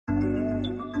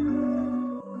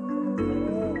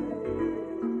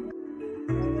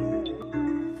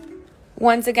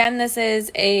Once again, this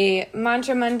is a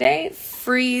Mantra Monday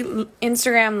free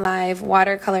Instagram live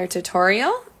watercolor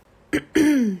tutorial.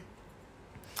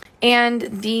 And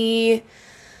the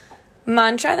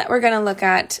mantra that we're going to look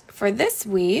at for this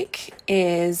week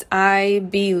is I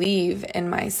believe in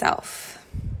myself.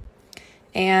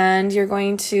 And you're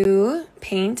going to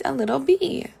paint a little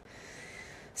bee.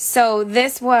 So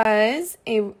this was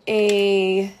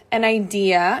an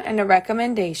idea and a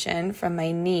recommendation from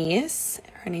my niece.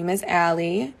 Her name is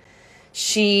Allie.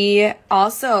 She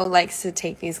also likes to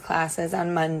take these classes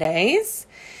on Mondays.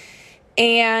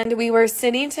 And we were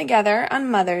sitting together on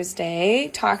Mother's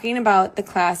Day talking about the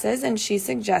classes, and she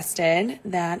suggested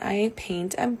that I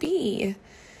paint a bee.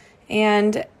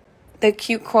 And the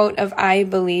cute quote of I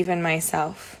believe in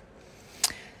myself.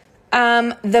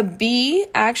 The bee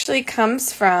actually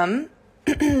comes from,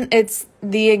 it's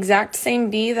the exact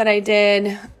same bee that I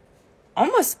did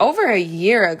almost over a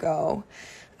year ago.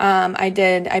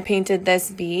 I painted this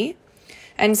bee.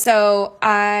 And so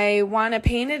I want to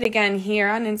paint it again here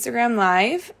on Instagram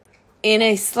Live in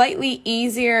a slightly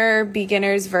easier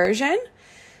beginner's version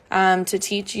to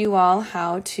teach you all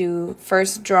how to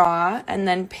first draw and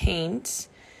then paint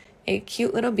a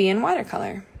cute little bee in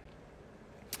watercolor.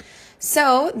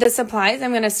 So the supplies,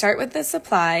 I'm going to start with the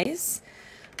supplies.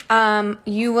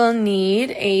 You will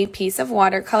need a piece of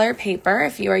watercolor paper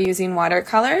if you are using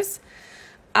watercolors.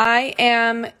 I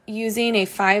am using a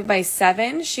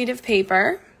 5x7 sheet of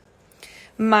paper.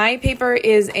 My paper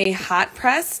is a hot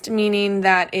pressed, meaning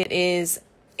that it is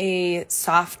a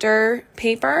softer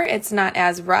paper. It's not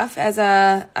as rough as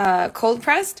a cold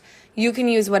pressed. You can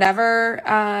use whatever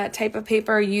type of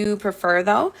paper you prefer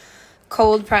though.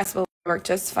 Cold press will work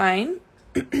just fine.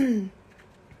 You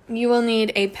will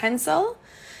need a pencil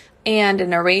and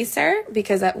an eraser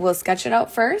because we'll sketch it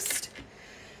out first.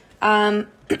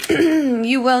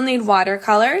 You will need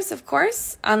watercolors, of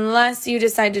course, unless you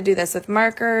decide to do this with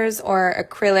markers or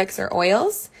acrylics or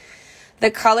oils. The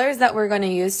colors that we're going to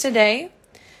use today,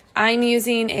 I'm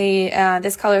using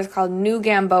this color is called New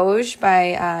Gamboge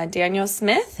by Daniel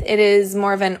Smith. It is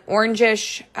more of an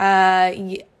orangish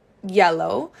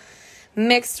yellow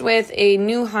mixed with a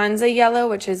New Hansa yellow,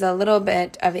 which is a little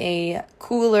bit of a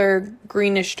cooler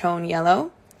greenish tone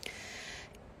yellow.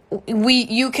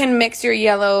 You can mix your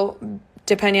yellow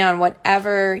depending on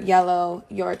whatever yellow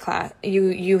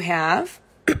you have.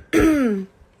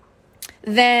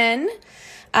 Then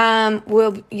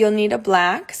you'll need a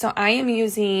black. So I am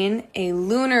using a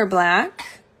Lunar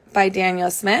Black by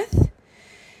Daniel Smith.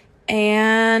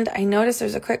 And I noticed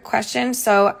there's a quick question.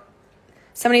 So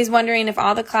somebody's wondering if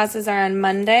all the classes are on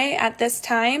Monday at this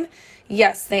time.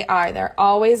 Yes, they are. They're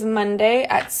always Monday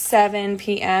at 7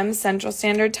 p.m. Central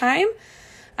Standard Time.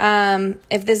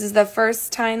 If this is the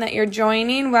first time that you're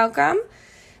joining, welcome.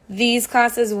 These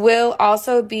classes will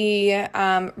also be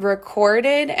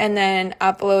recorded and then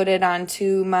uploaded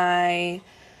onto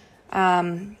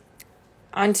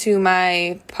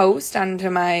my post, onto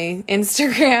my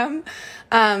Instagram,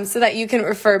 so that you can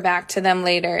refer back to them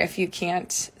later if you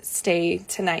can't stay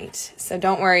tonight. So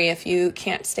don't worry if you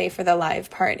can't stay for the live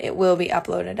part. It will be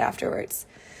uploaded afterwards.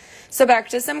 So back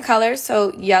to some colors.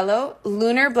 So yellow,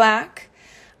 Lunar Black.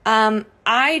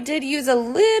 I did use a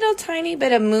little tiny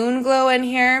bit of Moon Glow in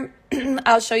here.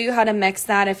 I'll show you how to mix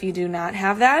that if you do not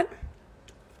have that.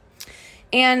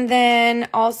 And then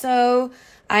also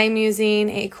I'm using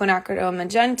a Quinacridone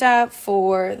Magenta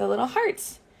for the little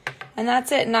hearts. And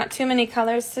that's it. Not too many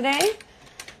colors today.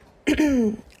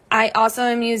 I also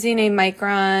am using a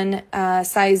Micron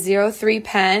size 03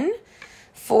 pen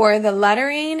for the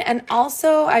lettering, and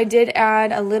also I did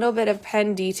add a little bit of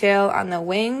pen detail on the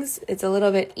wings. It's a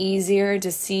little bit easier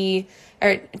to see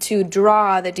or to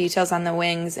draw the details on the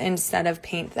wings instead of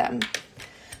paint them.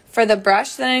 For the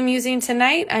brush that I'm using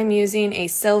tonight, I'm using a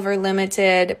Silver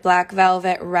Limited Black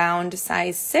Velvet Round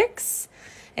size 6.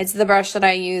 It's the brush that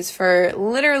I use for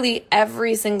literally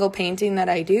every single painting that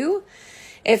I do.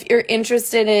 If you're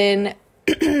interested in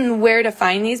where to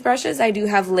find these brushes, I do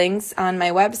have links on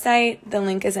my website. The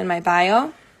link is in my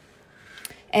bio.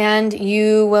 And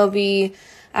you will be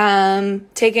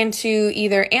taken to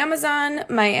either Amazon,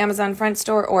 my Amazon front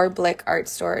store, or Blick Art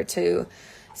Store to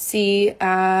see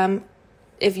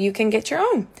if you can get your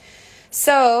own.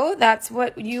 So that's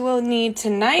what you will need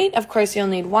tonight. Of course, you'll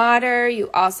need water. You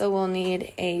also will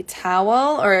need a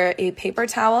towel or a paper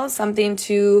towel, something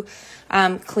to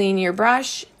clean your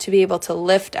brush, to be able to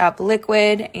lift up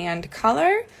liquid and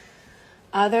color.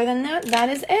 Other than that, that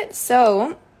is it.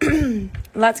 So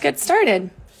let's get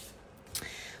started.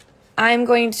 I'm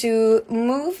going to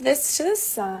move this to the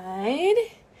side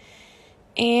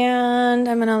And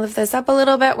I'm going to lift this up a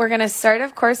little bit. We're going to start,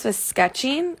 of course, with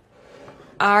sketching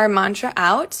our mantra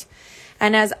out.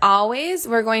 And as always,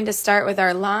 we're going to start with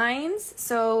our lines.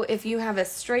 So if you have a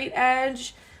straight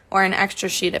edge or an extra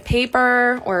sheet of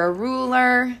paper or a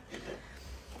ruler,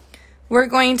 we're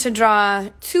going to draw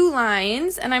 2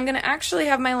 lines. And I'm going to actually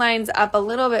have my lines up a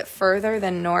little bit further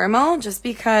than normal just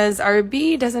because our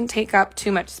bee doesn't take up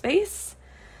too much space.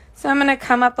 So I'm going to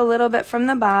come up a little bit from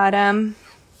the bottom.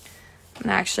 I'm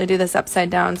going to actually do this upside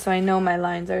down so I know my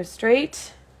lines are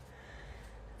straight.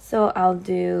 So I'll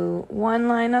do 1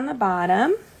 line on the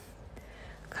bottom,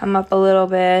 come up a little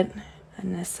bit,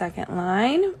 and the second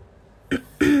line.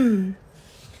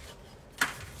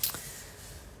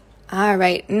 All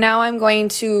right, now I'm going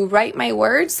to write my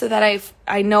words so that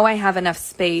I know I have enough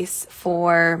space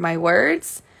for my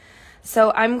words.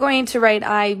 So I'm going to write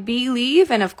I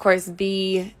believe, and of course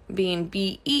B being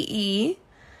B-E-E.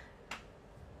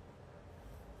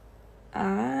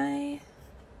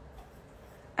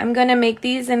 I'm going to make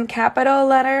these in capital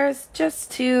letters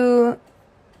just to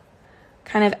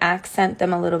kind of accent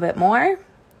them a little bit more.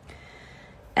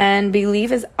 And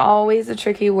believe is always a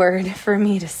tricky word for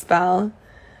me to spell.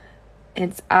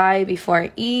 It's I before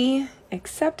E,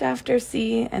 except after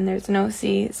C, and there's no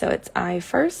C, so it's I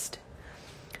first.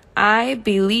 I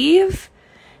believe.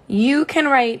 You can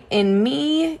write in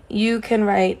me, you can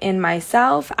write in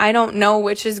myself. I don't know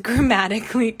which is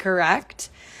grammatically correct.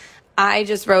 I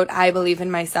just wrote I believe in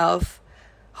myself.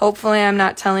 Hopefully I'm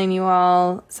not telling you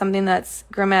all something that's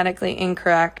grammatically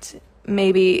incorrect.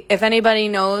 Maybe if anybody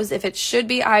knows if it should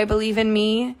be I believe in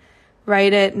me,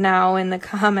 write it now in the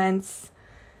comments.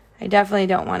 I definitely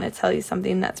don't want to tell you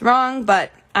something that's wrong,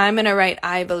 but I'm going to write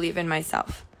I believe in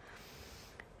myself.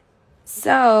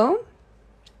 So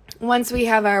once we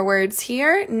have our words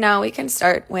here, now we can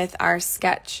start with our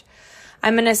sketch.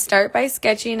 I'm going to start by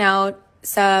sketching out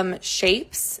some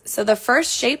shapes. So the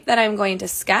first shape that I'm going to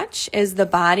sketch is the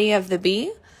body of the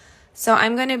bee. So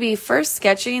I'm going to be first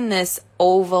sketching this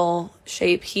oval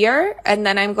shape here, and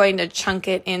then I'm going to chunk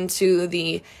it into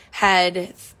the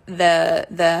head, the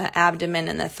abdomen,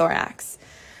 and the thorax.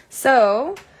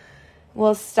 So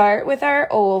we'll start with our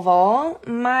oval.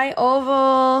 My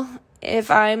oval, if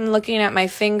I'm looking at my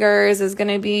fingers, is going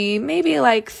to be maybe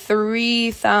like 3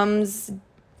 thumbs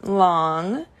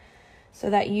long so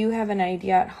that you have an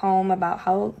idea at home about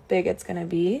how big it's going to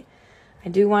be. I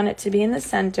do want it to be in the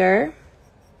center.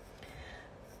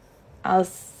 I'll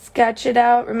sketch it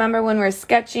out. Remember, when we're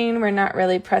sketching, we're not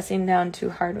really pressing down too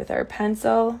hard with our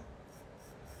pencil.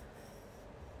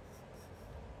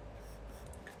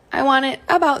 I want it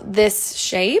about this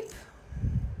shape.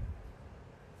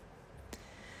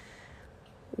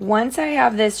 Once I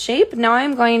have this shape, now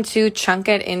I'm going to chunk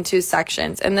it into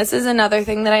sections. And this is another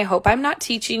thing that I hope I'm not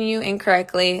teaching you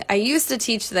incorrectly. I used to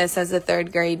teach this as a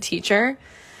 3rd grade teacher.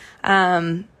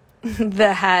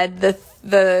 The head,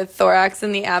 the thorax,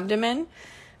 and the abdomen.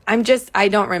 I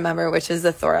don't remember which is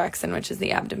the thorax and which is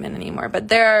the abdomen anymore. But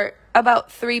there are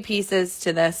about 3 pieces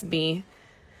to this bee.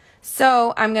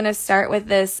 So I'm going to start with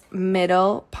this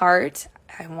middle part.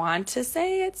 I want to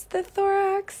say it's the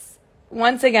thorax.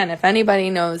 Once again, if anybody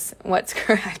knows what's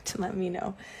correct, let me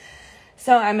know.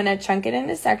 So I'm going to chunk it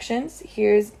into sections.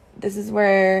 This is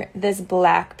where this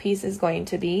black piece is going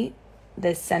to be,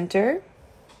 the center.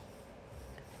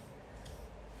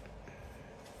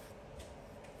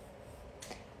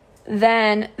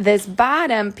 Then this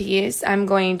bottom piece, I'm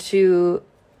going to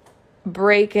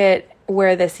break it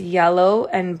where this yellow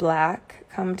and black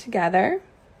come together.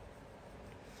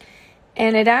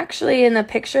 And it actually, in the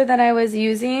picture that I was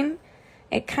using,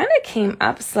 it kind of came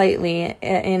up slightly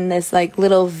in this like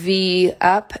little V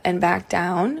up and back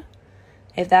down.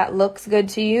 If that looks good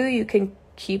to you, you can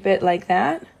keep it like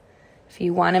that. If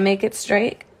you want to make it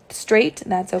straight,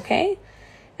 that's okay.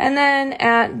 And then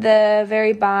at the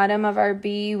very bottom of our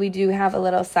bee, we do have a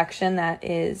little section that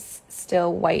is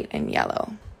still white and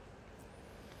yellow.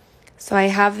 So I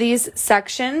have these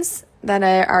sections that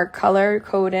are color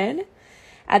coded.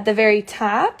 At the very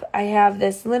top, I have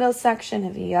this little section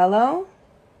of yellow.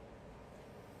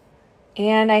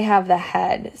 And I have the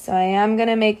head. So I am going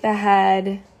to make the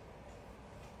head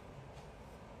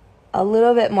a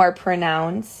little bit more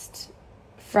pronounced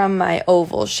from my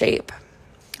oval shape.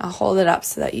 I'll hold it up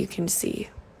so that you can see.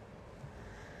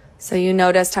 So you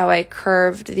noticed how I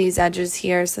curved these edges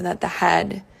here so that the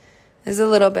head is a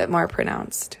little bit more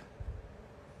pronounced.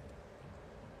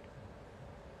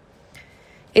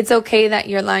 It's okay that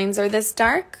your lines are this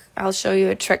dark. I'll show you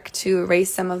a trick to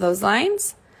erase some of those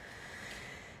lines.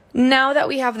 Now that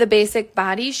we have the basic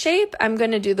body shape, I'm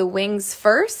going to do the wings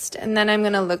first, and then I'm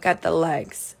going to look at the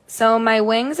legs. So my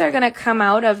wings are going to come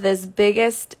out of this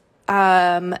biggest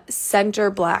center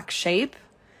black shape.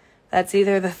 That's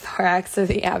either the thorax or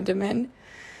the abdomen.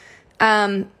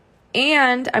 And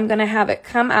I'm going to have it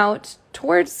come out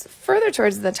further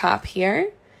towards the top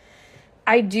here.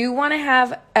 I do want to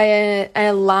have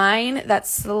a line that's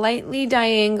slightly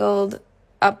diagonaled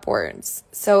upwards.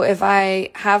 So if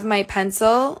I have my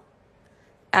pencil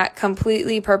at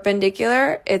completely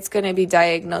perpendicular, it's going to be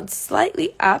diagonaled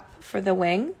slightly up for the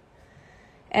wing.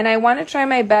 And I want to try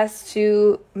my best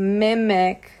to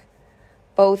mimic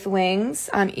both wings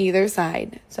on either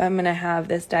side. So I'm going to have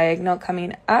this diagonal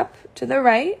coming up to the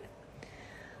right.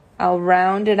 I'll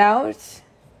round it out,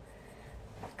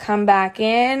 come back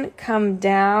in, come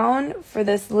down for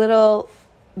this little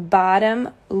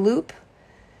bottom loop,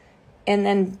 and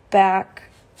then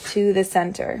back to the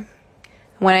center.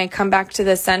 When I come back to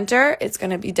the center, it's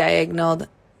going to be diagonaled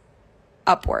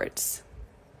upwards.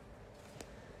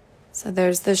 So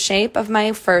there's the shape of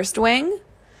my first wing.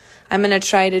 I'm going to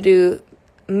try to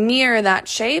mirror that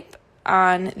shape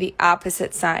on the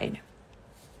opposite side.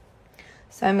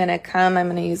 So I'm going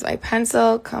to use my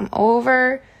pencil, come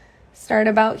over, start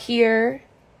about here.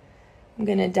 I'm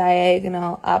going to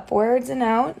diagonal upwards and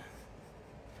out.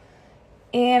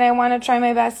 And I want to try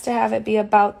my best to have it be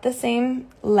about the same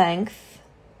length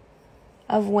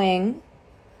of wing.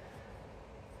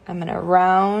 I'm going to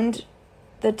round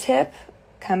the tip,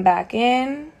 come back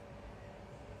in,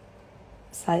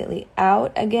 slightly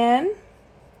out again,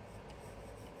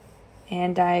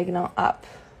 and diagonal up.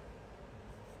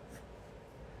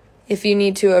 If you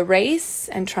need to erase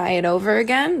and try it over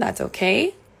again, that's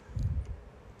okay.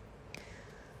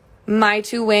 My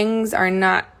two wings are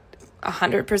not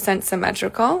 100%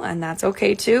 symmetrical, and that's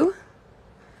okay too.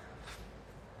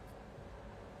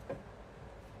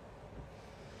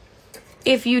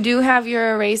 If you do have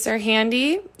your eraser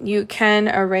handy, you can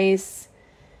erase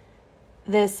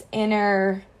this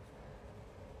inner,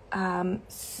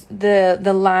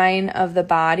 the line of the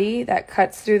body that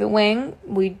cuts through the wing.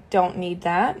 We don't need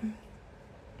that.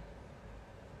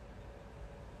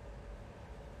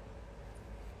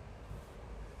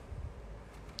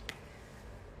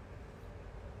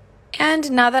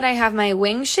 And now that I have my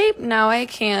wing shape, now I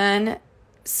can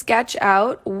sketch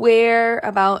out where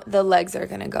about the legs are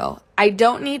going to go. I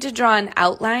don't need to draw an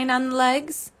outline on the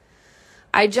legs.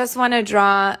 I just want to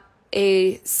draw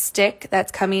a stick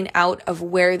that's coming out of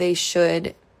where they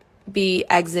should be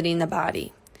exiting the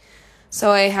body.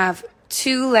 So I have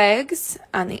two legs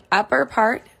on the upper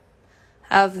part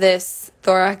of this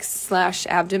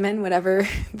thorax/abdomen, whatever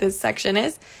this section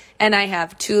is, and I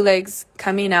have two legs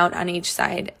coming out on each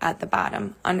side at the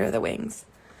bottom under the wings.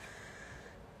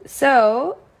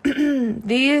 So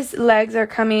these legs are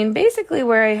coming basically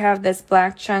where I have this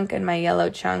black chunk and my yellow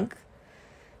chunk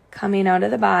coming out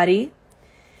of the body.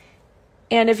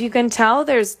 And if you can tell,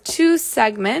 there's two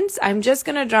segments. I'm just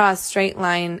going to draw a straight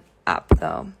line up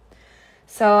though.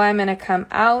 So I'm going to come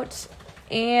out,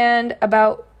 and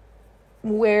about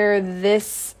where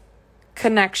this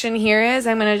connection here is,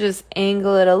 I'm going to just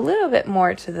angle it a little bit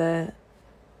more to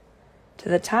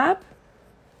the top.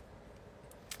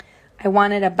 I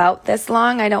want it about this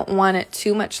long. I don't want it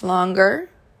too much longer.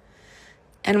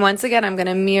 And once again, I'm going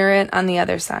to mirror it on the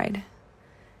other side.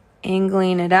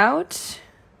 Angling it out.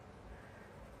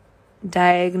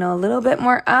 Diagonal a little bit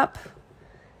more up.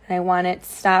 And I want it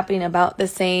stopping about the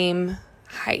same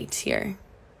height here.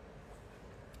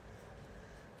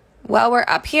 While we're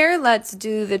up here, let's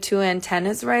do the two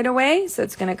antennas right away. So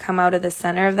it's going to come out of the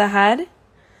center of the head.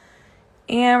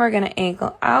 And we're going to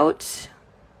angle out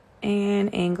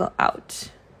and angle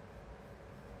out.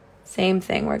 Same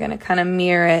thing, we're going to kind of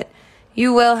mirror it.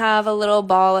 You will have a little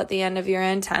ball at the end of your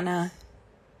antenna,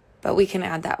 but we can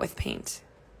add that with paint.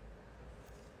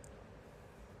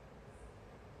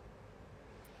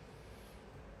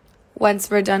 Once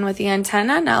we're done with the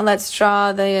antenna, now let's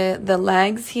draw the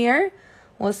legs here.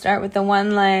 We'll start with the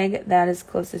one leg that is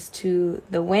closest to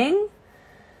the wing.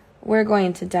 We're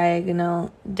going to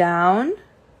diagonal down.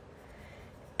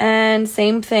 And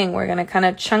same thing, we're going to kind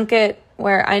of chunk it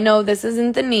where I know this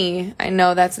isn't the knee. I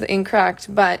know that's incorrect,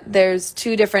 but there's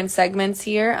two different segments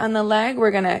here on the leg.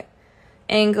 We're going to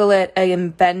angle it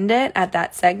and bend it at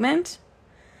that segment.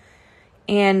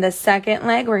 And the second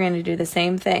leg, we're going to do the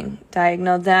same thing.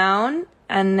 Diagonal down,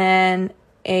 and then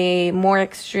a more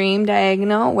extreme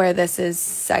diagonal where this is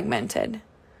segmented.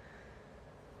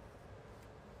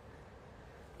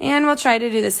 And we'll try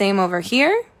to do the same over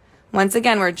here. Once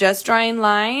again, we're just drawing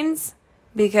lines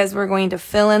because we're going to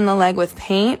fill in the leg with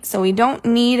paint, so we don't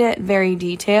need it very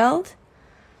detailed.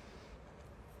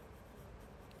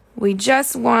 We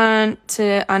just want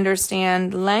to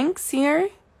understand lengths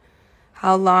here.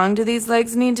 How long do these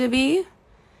legs need to be?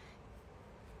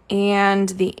 And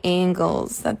the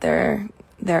angles that they're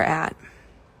at.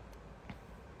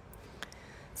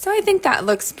 So I think that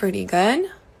looks pretty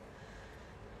good.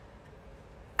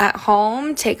 At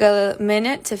home, take a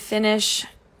minute to finish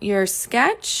your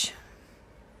sketch.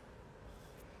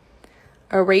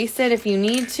 Erase it if you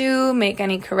need to, make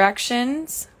any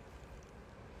corrections.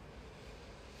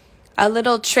 A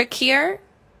little trick here,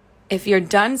 if you're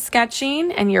done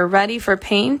sketching and you're ready for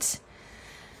paint,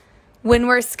 when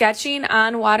we're sketching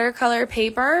on watercolor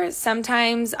paper,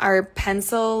 sometimes our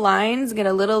pencil lines get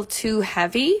a little too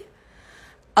heavy.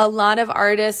 A lot of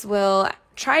artists will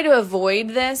try to avoid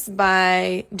this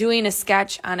by doing a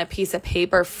sketch on a piece of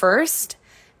paper first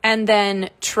and then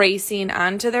tracing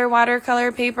onto their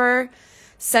watercolor paper.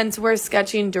 Since we're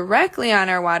sketching directly on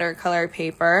our watercolor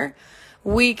paper,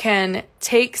 we can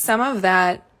take some of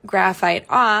that graphite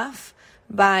off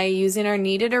by using our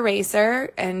kneaded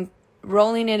eraser and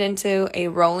rolling it into a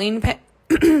rolling pin,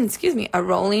 a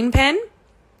rolling pin,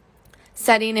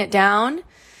 setting it down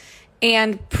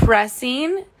and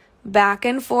pressing back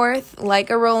and forth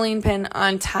like a rolling pin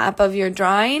on top of your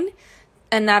drawing,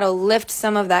 and that'll lift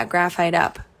some of that graphite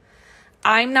up.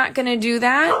 I'm not going to do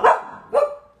that.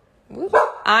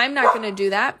 I'm not going to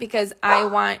do that because I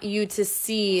want you to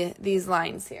see these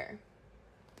lines here.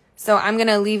 So I'm going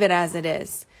to leave it as it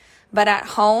is. But at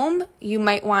home, you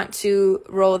might want to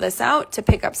roll this out to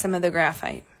pick up some of the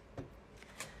graphite.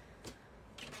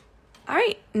 All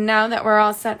right, now that we're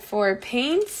all set for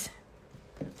paint,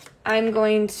 I'm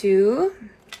going to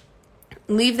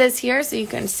leave this here so you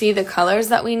can see the colors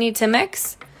that we need to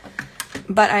mix.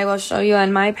 But I will show you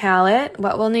on my palette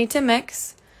what we'll need to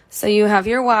mix. So you have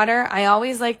your water. I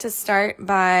always like to start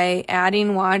by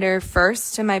adding water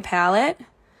first to my palette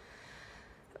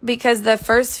because the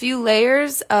first few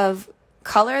layers of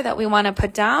color that we want to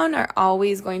put down are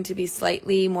always going to be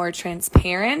slightly more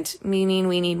transparent, meaning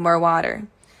we need more water.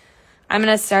 I'm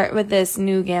going to start with this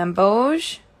new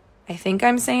gamboge. I think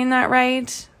I'm saying that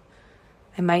right.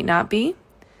 I might not be.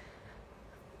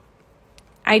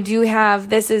 I do have,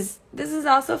 this is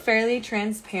also fairly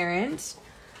transparent.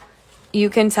 You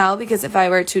can tell because if I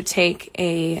were to take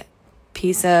a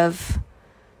piece of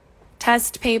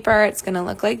test paper, it's going to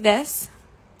look like this.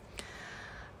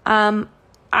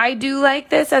 I do like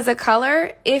this as a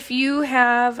color. If you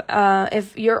have,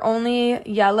 if your only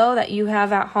yellow that you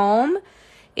have at home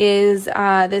is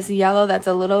this yellow that's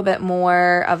a little bit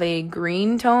more of a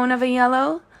green tone of a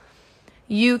yellow,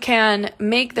 you can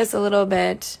make this a little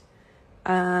bit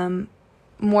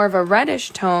more of a reddish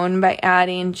tone by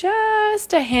adding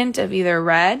just a hint of either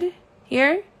red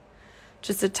here,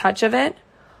 just a touch of it,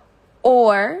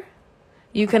 or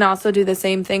you can also do the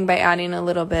same thing by adding a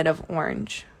little bit of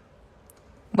orange.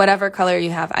 Whatever color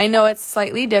you have. I know it's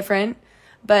slightly different,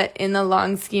 but in the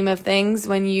long scheme of things,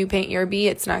 when you paint your bee,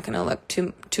 it's not going to look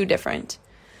too different.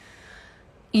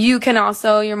 You can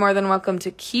also, you're more than welcome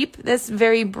to keep this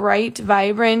very bright,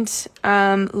 vibrant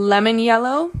lemon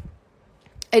yellow.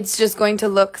 It's just going to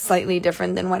look slightly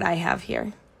different than what I have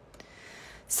here.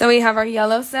 So we have our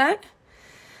yellow set.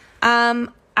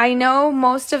 I know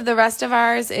most of the rest of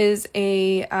ours is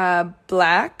a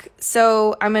black,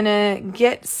 so I'm going to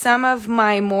get some of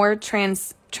my more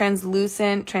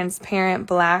translucent, transparent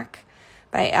black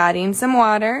by adding some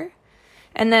water.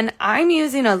 And then I'm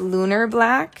using a lunar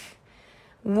black.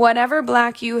 Whatever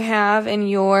black you have in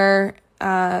your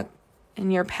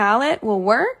palette will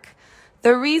work.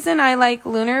 The reason I like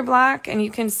lunar black, and you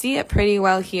can see it pretty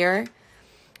well here,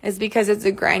 is because it's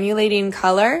a granulating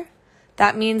color.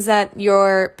 That means that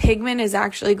your pigment is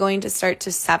actually going to start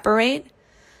to separate.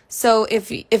 So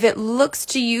if it looks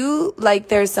to you like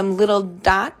there's some little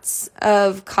dots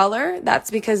of color,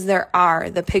 that's because there are.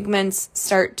 The pigments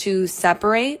start to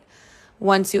separate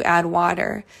once you add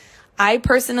water. I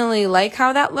personally like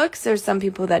how that looks. There's some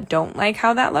people that don't like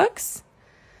how that looks.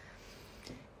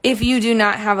 If you do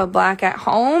not have a black at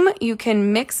home, you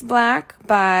can mix black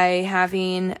by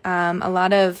having, a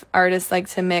lot of artists like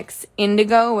to mix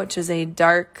indigo, which is a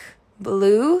dark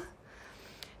blue.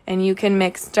 And you can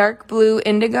mix dark blue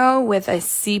indigo with a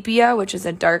sepia, which is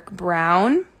a dark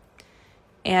brown.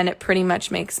 And it pretty much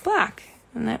makes black.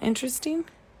 Isn't that interesting?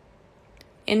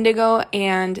 Indigo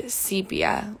and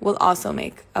sepia will also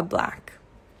make a black.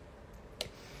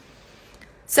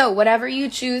 So whatever you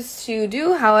choose to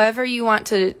do, however you want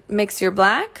to mix your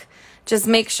black, just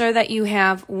make sure that you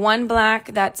have one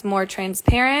black that's more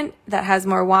transparent, that has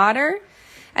more water,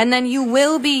 and then you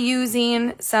will be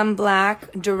using some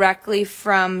black directly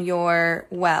from your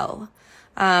well.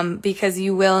 because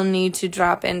you will need to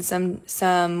drop in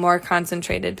some more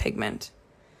concentrated pigment.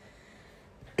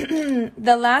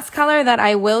 The last color that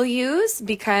I will use,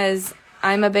 because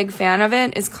I'm a big fan of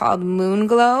it, is called Moon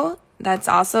Glow. That's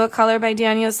also a color by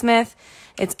Daniel Smith.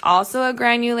 It's also a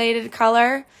granulated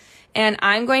color. And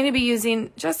I'm going to be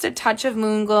using just a touch of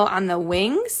Moon Glow on the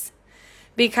wings,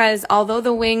 because although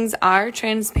the wings are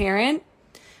transparent,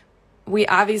 we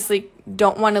obviously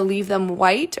don't want to leave them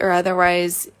white, or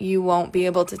otherwise you won't be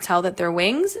able to tell that they're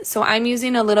wings. So I'm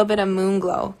using a little bit of Moon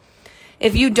Glow.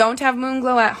 If you don't have Moon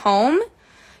Glow at home,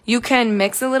 you can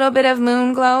mix a little bit of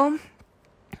Moon Glow.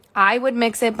 I would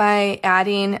mix it by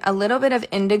adding a little bit of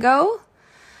indigo.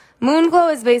 Moon Glow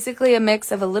is basically a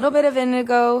mix of a little bit of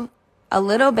indigo, a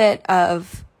little bit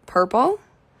of purple,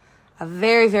 a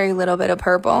very, very little bit of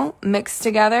purple mixed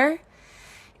together,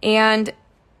 and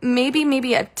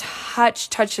maybe a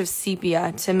touch of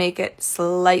sepia to make it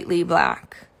slightly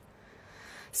black.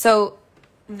 So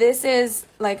this is,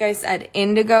 like I said,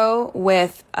 indigo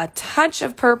with a touch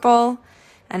of purple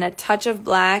and a touch of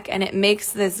black, and it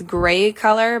makes this gray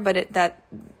color, but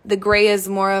the gray is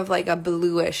more of like a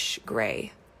bluish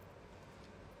gray.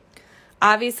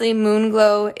 Obviously, Moon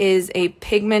Glow is a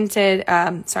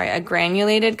a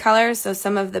granulated color, so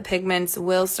some of the pigments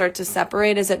will start to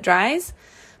separate as it dries.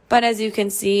 But as you can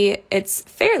see, it's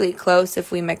fairly close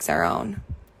if we mix our own.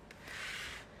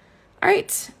 All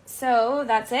right, so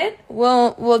that's it.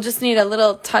 We'll just need a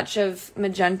little touch of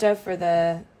magenta for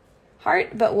the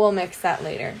heart, but we'll mix that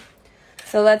later.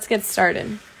 So let's get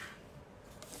started.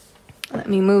 Let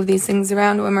me move these things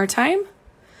around one more time.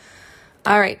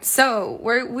 All right, so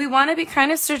we want to be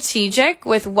kind of strategic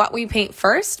with what we paint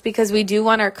first, because we do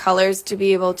want our colors to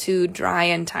be able to dry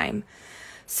in time.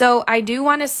 So I do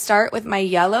want to start with my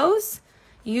yellows.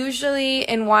 Usually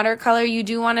in watercolor, you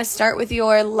do want to start with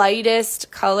your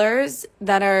lightest colors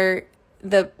that are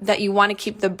that you want to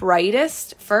keep the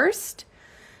brightest first.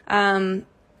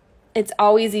 It's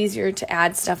always easier to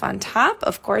add stuff on top.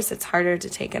 Of course, it's harder to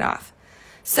take it off.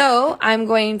 So I'm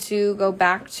going to go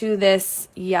back to this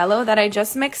yellow that I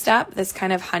just mixed up, this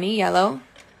kind of honey yellow.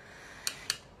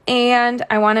 And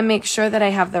I want to make sure that I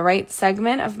have the right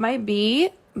segment of my bee,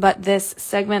 but this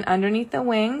segment underneath the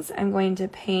wings, I'm going to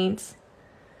paint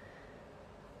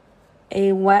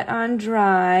a wet on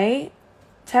dry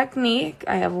technique.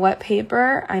 I have wet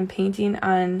paper. I'm painting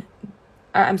on,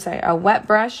 a wet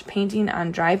brush painting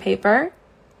on dry paper.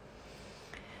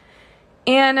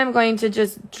 And I'm going to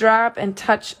just drop and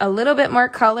touch a little bit more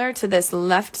color to this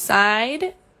left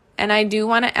side. And I do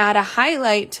want to add a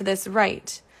highlight to this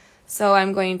right. So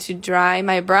I'm going to dry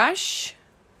my brush,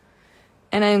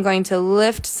 and I'm going to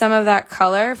lift some of that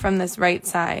color from this right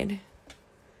side.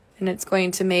 And it's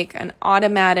going to make an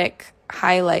automatic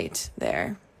highlight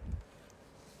there.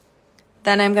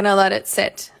 Then I'm going to let it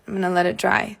sit. I'm going to let it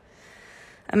dry.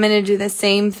 I'm going to do the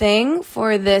same thing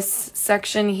for this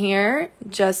section here,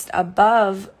 just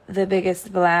above the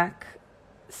biggest black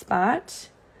spot.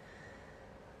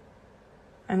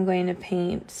 I'm going to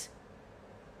paint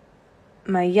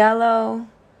my yellow,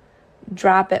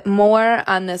 drop it more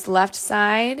on this left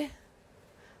side,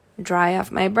 dry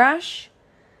off my brush,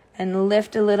 and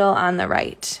lift a little on the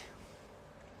right.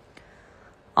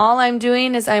 All I'm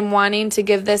doing is I'm wanting to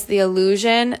give this the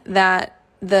illusion that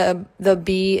the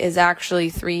bee is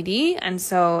actually 3D, and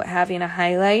so having a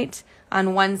highlight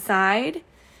on one side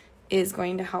is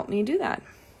going to help me do that.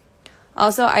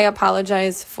 Also, I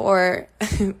apologize for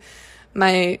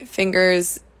my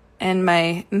fingers and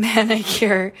my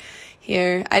manicure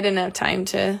here. I didn't have time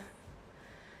to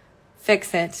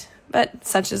fix it, but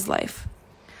such is life.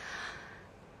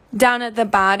 Down at the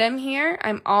bottom here,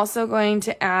 I'm also going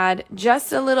to add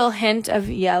just a little hint of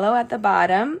yellow at the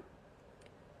bottom.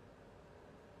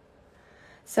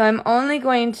 So I'm only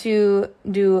going to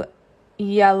do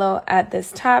yellow at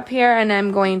this top here, and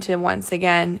I'm going to once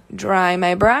again dry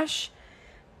my brush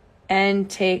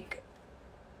and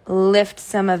lift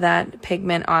some of that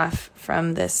pigment off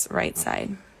from this right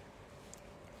side.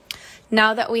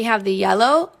 Now that we have the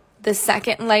yellow, the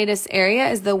second lightest area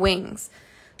is the wings.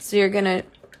 So you're going to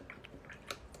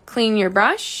clean your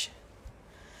brush.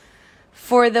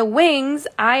 For the wings,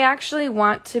 I actually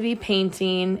want to be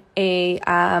painting a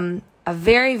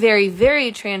very, very,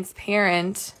 very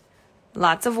transparent,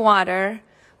 lots of water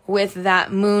with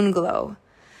that Moon Glow.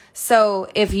 So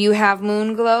if you have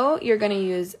Moon Glow, you're going to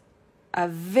use a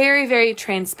very, very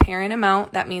transparent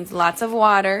amount. That means lots of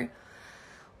water.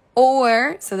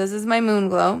 Or, so this is my Moon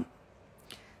Glow.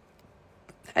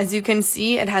 As you can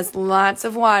see, it has lots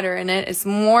of water in it. It's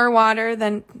more water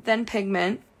than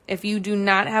pigment. If you do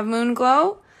not have Moon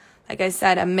Glow, Like I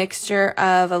said, a mixture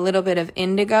of a little bit of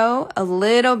indigo, a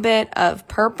little bit of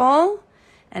purple,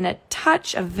 and a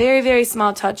touch, a very, very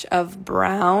small touch of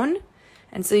brown.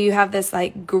 And so you have this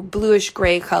like bluish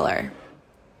gray color.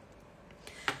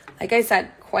 Like I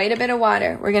said, quite a bit of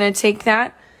water. We're going to take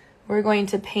that. We're going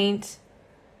to paint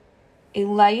a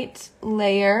light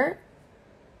layer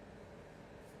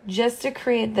just to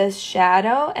create this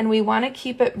shadow, and we want to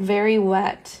keep it very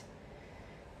wet.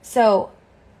 So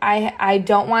I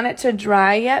don't want it to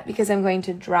dry yet because I'm going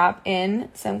to drop in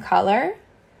some color.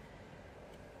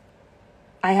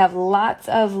 I have lots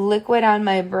of liquid on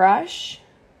my brush.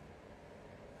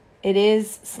 It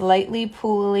is slightly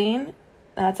pooling.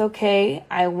 That's okay.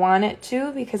 I want it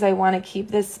to because I want to keep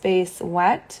this space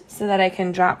wet so that I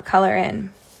can drop color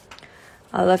in.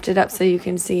 I'll lift it up so you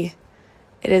can see.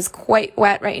 It is quite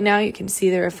wet right now. You can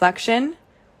see the reflection.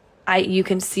 You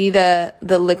can see the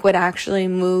liquid actually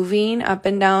moving up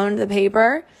and down the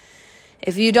paper.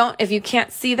 If you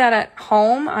can't see that at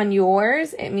home on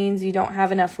yours, it means you don't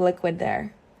have enough liquid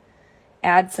there.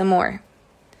 Add some more.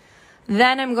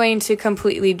 Then I'm going to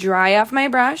completely dry off my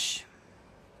brush.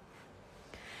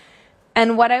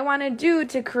 And what I want to do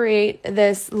to create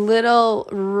this little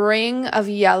ring of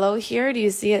yellow here, do you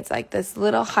see it's like this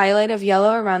little highlight of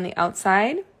yellow around the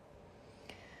outside?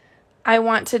 I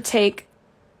want to take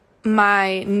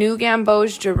my new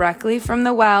gamboge directly from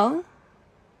the well.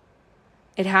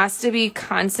 It has to be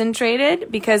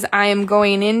concentrated because I am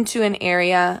going into an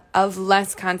area of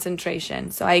less concentration.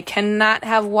 So I cannot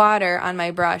have water on my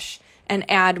brush and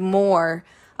add more,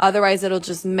 otherwise it'll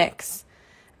just mix.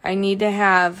 I need to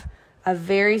have a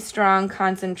very strong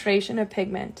concentration of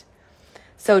pigment.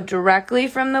 So directly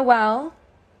from the well,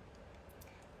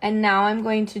 and now I'm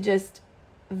going to just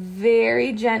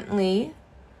very gently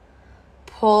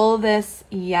pull this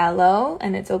yellow,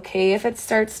 and it's okay if it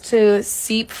starts to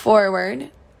seep forward.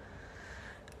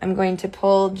 I'm going to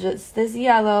pull just this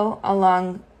yellow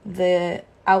along the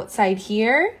outside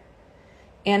here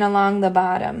and along the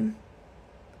bottom.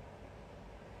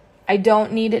 I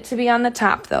don't need it to be on the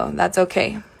top though, that's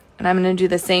okay. And I'm going to do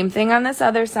the same thing on this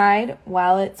other side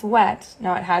while it's wet.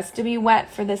 Now it has to be wet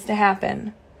for this to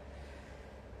happen.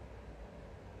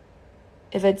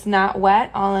 If it's not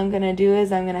wet, all I'm going to do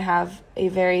is I'm going to have a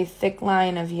very thick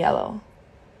line of yellow.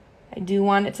 I do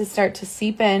want it to start to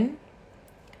seep in.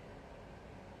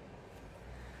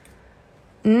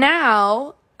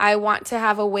 Now I want to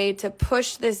have a way to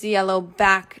push this yellow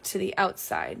back to the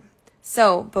outside.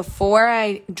 So before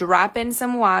I drop in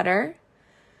some water,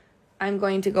 I'm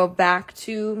going to go back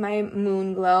to my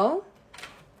Moon Glow,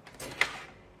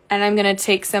 and I'm going to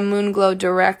take some Moon Glow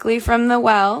directly from the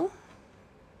well,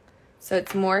 so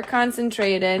it's more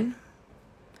concentrated,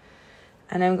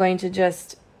 and I'm going to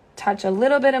just touch a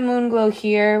little bit of Moon Glow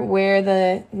here where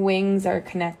the wings are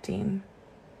connecting.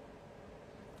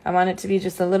 I want it to be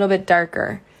just a little bit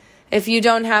darker. If you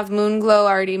don't have Moon Glow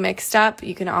already mixed up,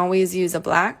 you can always use a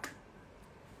black.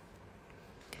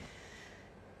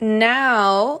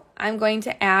 Now I'm going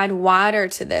to add water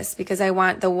to this because I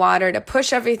want the water to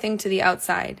push everything to the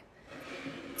outside.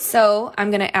 So I'm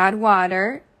going to add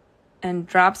water and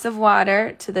drops of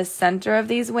water to the center of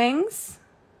these wings.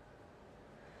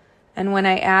 And when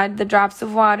I add the drops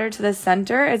of water to the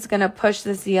center, it's going to push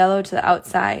this yellow to the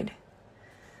outside.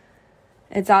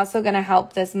 It's also going to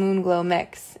help this Moon Glow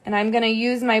mix. And I'm going to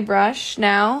use my brush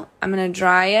now. I'm going to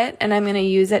dry it, and I'm going to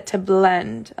use it to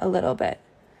blend a little bit.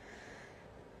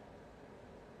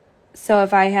 So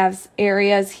if I have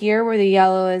areas here where the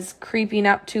yellow is creeping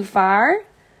up too far,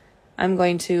 I'm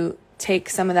going to take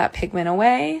some of that pigment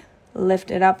away,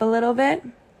 lift it up a little bit.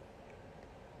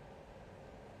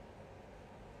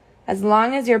 As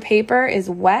long as your paper is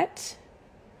wet,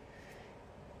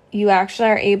 you actually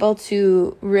are able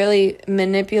to really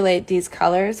manipulate these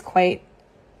colors quite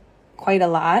a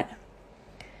lot.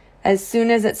 As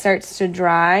soon as it starts to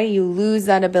dry, you lose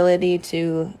that ability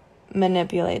to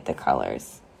manipulate the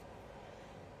colors.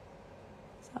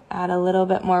 So add a little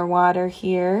bit more water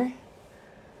here.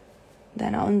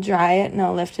 Then I'll dry it and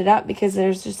I'll lift it up because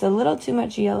there's just a little too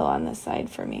much yellow on this side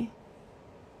for me.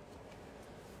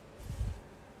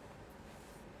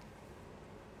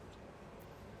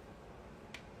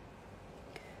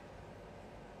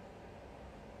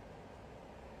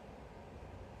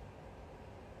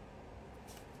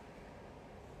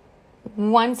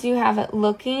 Once you have it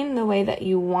looking the way that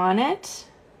you want it,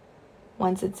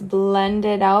 once it's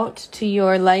blended out to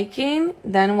your liking,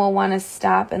 then we'll want to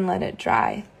stop and let it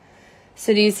dry.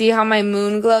 So do you see how my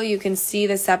Moon Glow, you can see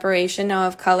the separation now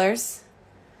of colors?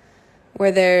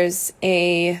 Where there's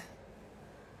a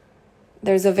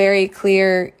very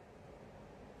clear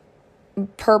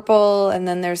purple, and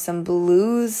then there's some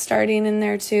blues starting in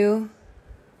there too.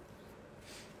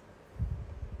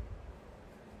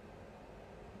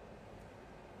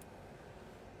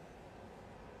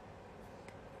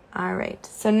 All right,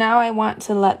 so now I want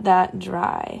to let that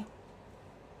dry.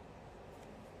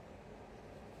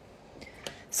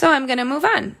 So I'm going to move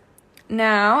on.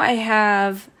 Now I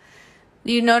have,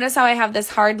 you notice how I have this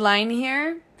hard line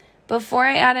here? Before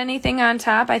I add anything on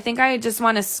top, I think I just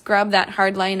want to scrub that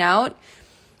hard line out.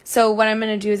 So what I'm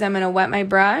going to do is I'm going to wet my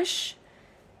brush.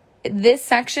 This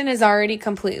section is already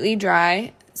completely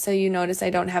dry, so you notice I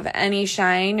don't have any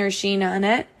shine or sheen on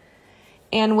it.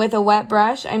 And with a wet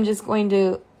brush, I'm just going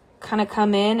to kind of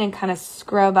come in and kind of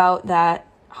scrub out that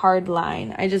hard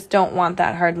line. I just don't want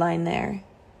that hard line there.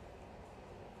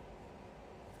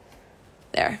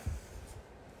 There.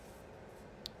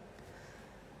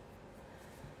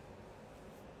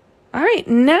 All right,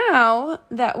 now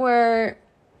that we're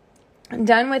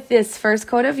done with this first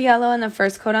coat of yellow and the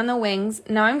first coat on the wings,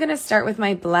 now I'm going to start with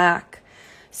my black.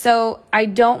 So I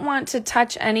don't want to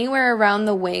touch anywhere around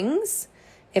the wings.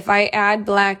 If I add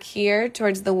black here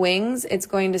towards the wings, it's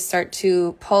going to start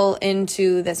to pull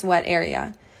into this wet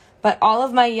area. But all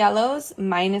of my yellows,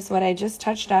 minus what I just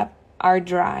touched up, are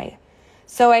dry.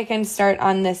 So I can start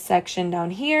on this section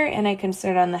down here, and I can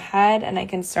start on the head, and I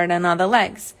can start on all the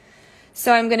legs.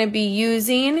 So I'm going to be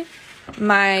using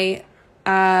my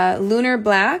lunar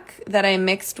black that I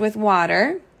mixed with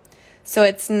water. So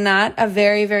it's not a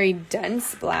very, very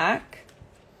dense black.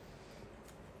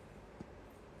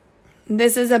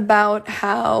 This is about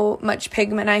how much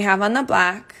pigment I have on the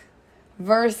black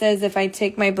versus if I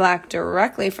take my black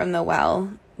directly from the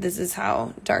well, this is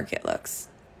how dark it looks.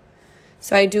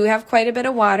 So I do have quite a bit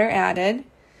of water added.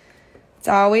 It's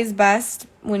always best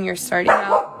when you're starting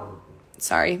out,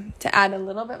 to add a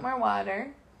little bit more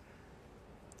water.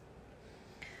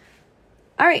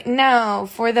 All right, now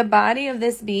for the body of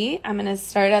this bee, I'm going to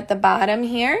start at the bottom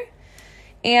here.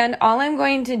 And all I'm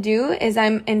going to do is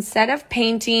instead of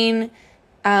painting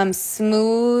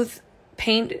smooth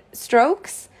paint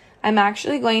strokes, I'm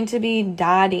actually going to be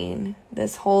dotting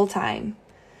this whole time.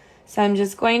 So I'm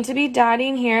just going to be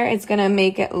dotting here. It's going to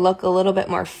make it look a little bit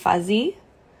more fuzzy.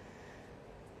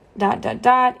 Dot, dot,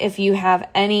 dot. If you have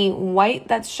any white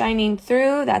that's shining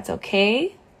through, that's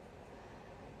okay.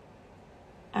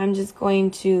 I'm just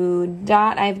going to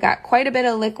dot. I've got quite a bit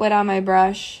of liquid on my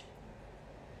brush,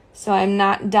 so I'm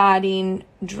not dotting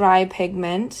dry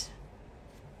pigment.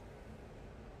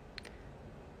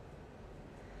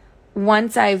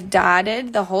 Once I've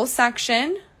dotted the whole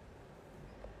section,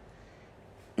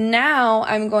 now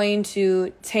I'm going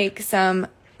to take some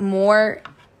more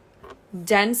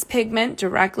dense pigment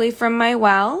directly from my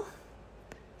well.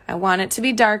 I want it to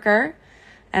be darker,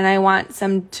 and I want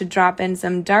to drop in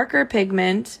some darker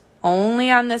pigment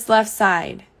only on this left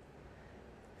side.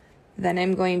 Then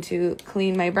I'm going to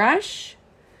clean my brush,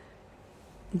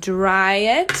 dry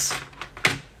it,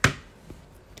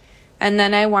 and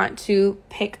then I want to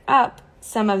pick up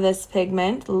some of this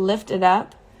pigment, lift it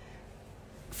up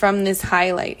from this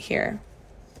highlight here.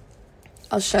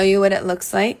 I'll show you what it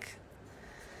looks like.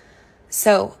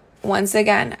 So once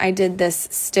again, I did this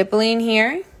stippling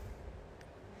here.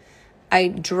 I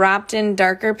dropped in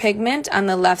darker pigment on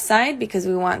the left side because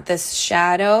we want this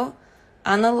shadow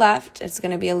on the left. It's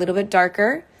going to be a little bit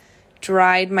darker.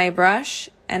 Dried my brush,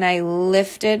 and I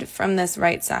lifted from this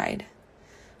right side.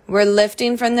 We're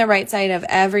lifting from the right side of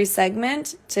every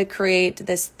segment to create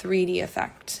this 3D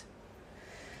effect.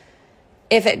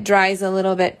 If it dries a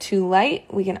little bit too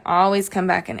light, we can always come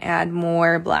back and add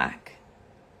more black.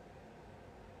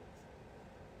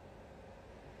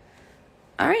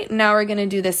 All right, now we're going to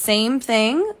do the same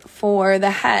thing for the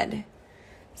head.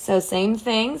 So same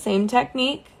thing, same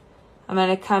technique. I'm going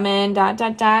to come in, dot,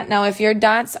 dot, dot. Now, if your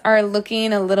dots are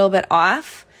looking a little bit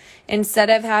off,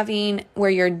 instead of having where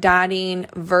you're dotting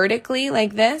vertically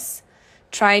like this,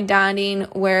 try dotting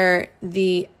where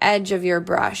the edge of your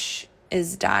brush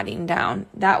is dotting down.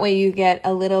 That way you get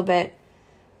a little bit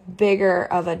bigger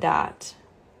of a dot.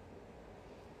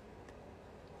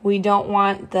 We don't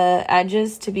want the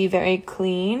edges to be very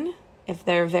clean. If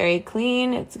they're very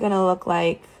clean, it's going to look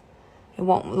like, it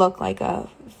won't look like a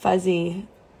fuzzy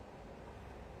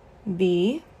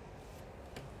bee.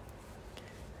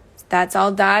 That's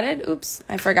all dotted. Oops,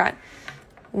 I forgot.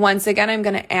 Once again, I'm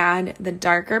going to add the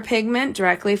darker pigment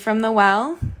directly from the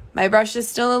well. My brush is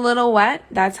still a little wet.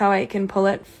 That's how I can pull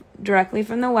it directly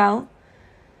from the well.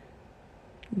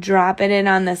 Drop it in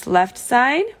on this left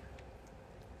side.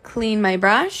 Clean my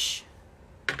brush,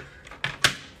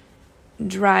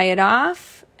 dry it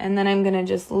off, and then I'm going to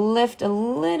just lift a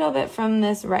little bit from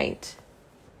this right.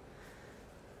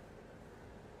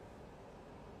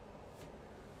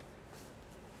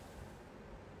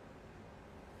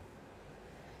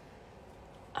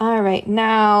 All right,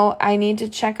 now I need to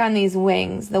check on these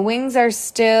wings. The wings are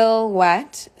still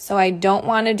wet, so I don't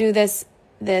want to do this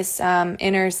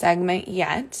inner segment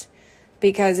yet,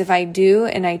 because if I do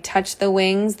and I touch the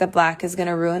wings, the black is going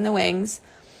to ruin the wings.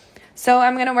 So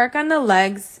I'm going to work on the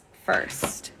legs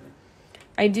first.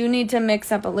 I do need to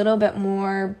mix up a little bit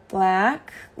more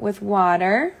black with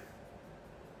water.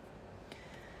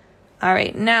 All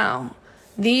right, now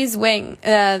these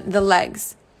the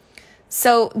legs.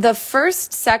 So the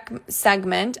first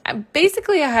segment,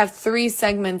 basically I have 3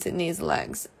 segments in these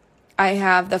legs. I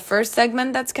have the first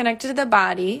segment that's connected to the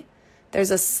body.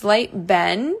 There's a slight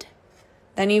bend.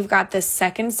 Then you've got the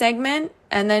second segment.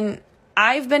 And then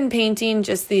I've been painting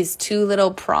just these 2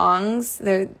 little prongs.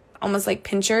 They're almost like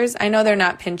pinchers. I know they're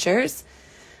not pinchers,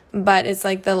 but it's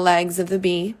like the legs of the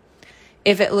bee.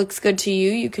 If it looks good to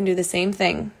you, you can do the same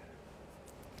thing.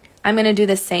 I'm going to do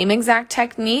the same exact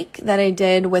technique that I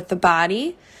did with the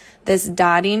body, this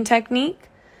dotting technique.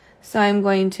 So I'm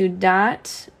going to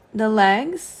dot the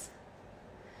legs.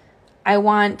 I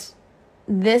want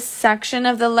this section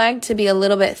of the leg to be a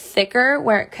little bit thicker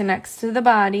where it connects to the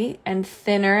body and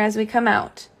thinner as we come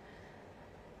out.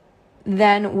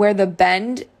 Then where the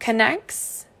bend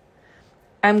connects,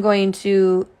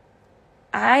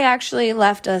 I actually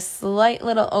left a slight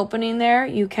little opening there.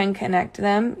 You can connect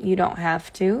them. You don't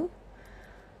have to.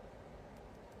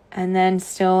 And then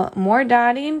still more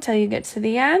dotting till you get to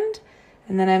the end.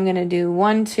 And then I'm going to do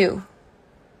 1, 2.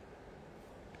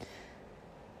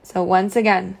 So once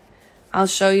again, I'll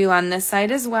show you on this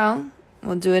side as well.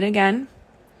 We'll do it again.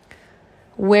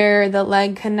 Where the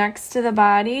leg connects to the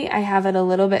body, I have it a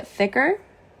little bit thicker.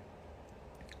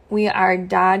 We are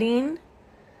dotting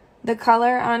the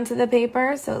color onto the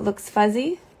paper so it looks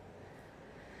fuzzy.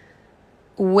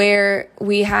 Where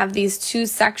we have these 2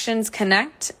 sections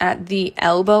connect at the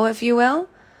elbow, if you will,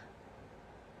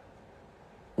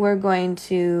 we're going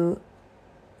to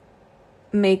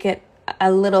make it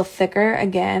a little thicker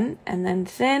again, and then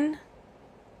thin,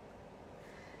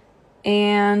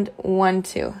 and 1,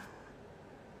 2.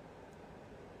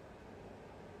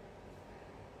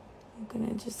 I'm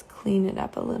gonna just clean it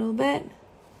up a little bit.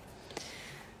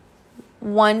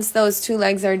 Once those 2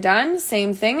 legs are done,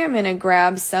 same thing. I'm going to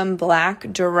grab some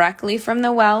black directly from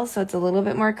the well so it's a little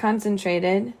bit more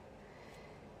concentrated.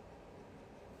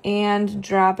 And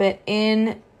drop it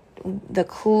in the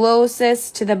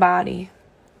closest to the body.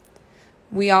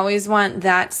 We always want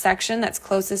that section that's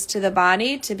closest to the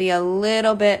body to be a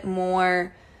little bit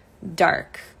more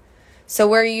dark. So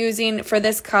we're using, for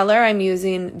this color, I'm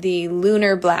using the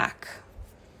Lunar Black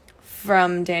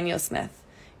from Daniel Smith.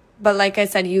 But like I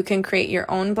said, you can create your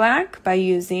own black by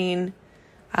using,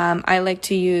 I like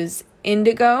to use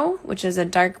indigo, which is a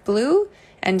dark blue,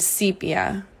 and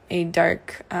sepia, a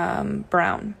dark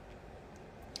brown.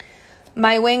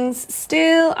 My wings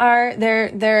still are,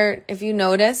 if you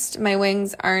noticed, my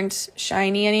wings aren't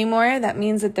shiny anymore. That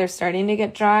means that they're starting to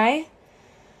get dry.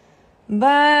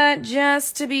 But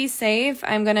just to be safe,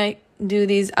 I'm going to do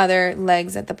these other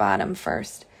legs at the bottom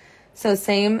first. So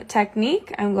same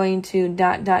technique, I'm going to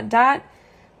dot, dot, dot,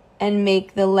 and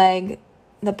make the leg,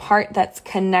 the part that's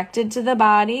connected to the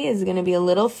body is going to be a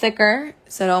little thicker,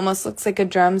 so it almost looks like a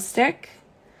drumstick.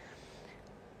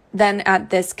 Then at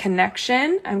this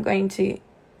connection, I'm going to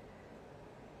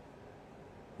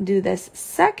do this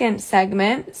second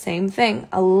segment, same thing,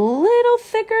 a little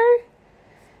thicker,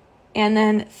 and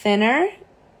then thinner,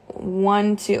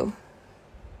 1, 2.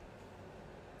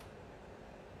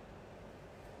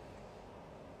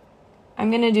 I'm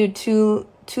going to do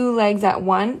two legs at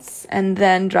once and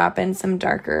then drop in some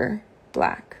darker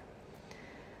black.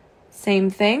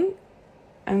 Same thing.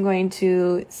 I'm going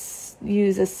to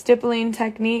use a stippling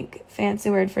technique, fancy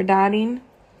word for dotting.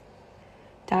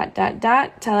 Dot, dot,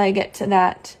 dot, till I get to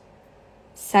that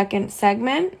second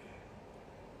segment.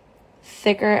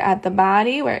 Thicker at the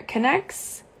body where it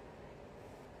connects.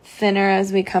 Thinner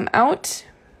as we come out.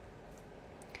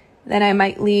 Then I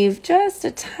might leave just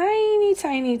a tiny,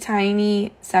 tiny,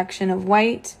 tiny section of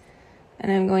white.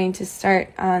 And I'm going to start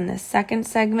on the second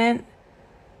segment.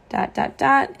 Dot, dot,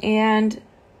 dot, and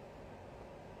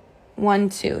 1,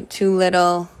 2. 2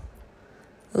 little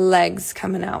legs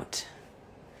coming out.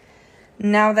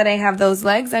 Now that I have those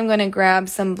legs, I'm going to grab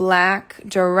some black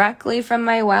directly from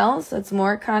my well, so it's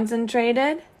more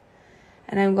concentrated.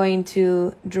 And I'm going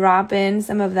to drop in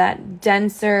some of that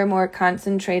denser, more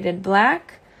concentrated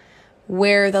black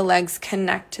where the legs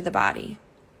connect to the body.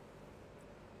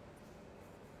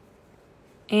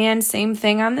 And same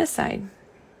thing on this side.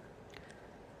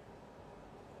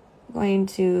 I'm going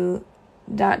to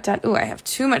dot, dot. Ooh, I have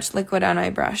too much liquid on my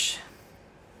brush.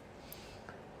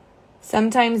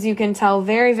 Sometimes you can tell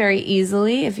very, very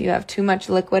easily if you have too much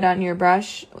liquid on your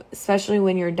brush, especially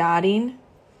when you're dotting.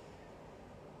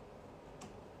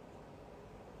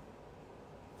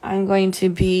 I'm going to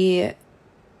be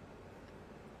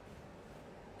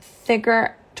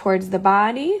thicker towards the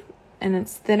body, and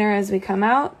it's thinner as we come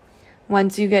out.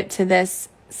 Once you get to this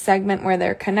segment where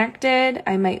they're connected,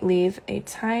 I might leave a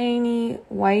tiny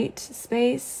white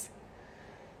space,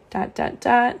 dot, dot,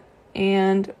 dot,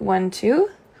 and 1, 2.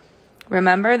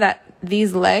 Remember that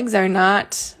these legs are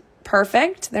not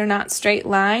perfect. They're not straight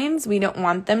lines. We don't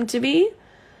want them to be.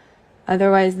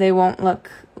 Otherwise, they won't look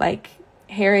like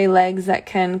hairy legs that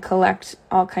can collect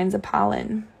all kinds of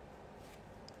pollen.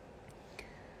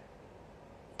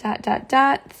 Dot, dot,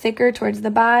 dot, thicker towards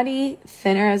the body,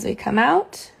 thinner as we come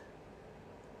out.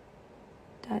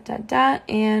 Dot, dot, dot,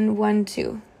 and 1,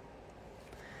 2.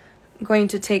 I'm going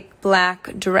to take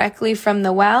black directly from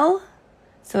the well,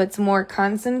 so it's more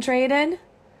concentrated,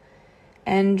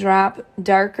 and drop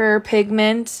darker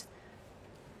pigment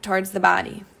towards the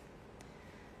body.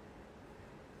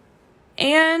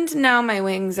 And now my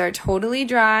wings are totally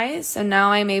dry, so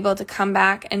now I'm able to come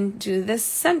back and do the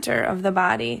center of the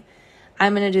body.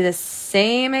 I'm going to do the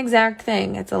same exact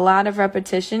thing. It's a lot of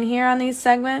repetition here on these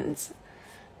segments.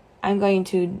 I'm going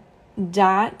to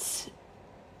dot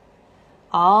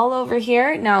all over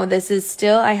here. Now this is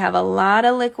still, I have a lot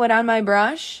of liquid on my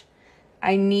brush.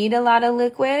 I need a lot of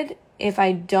liquid. If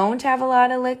I don't have a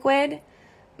lot of liquid,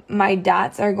 my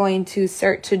dots are going to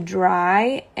start to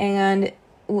dry and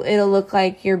it'll look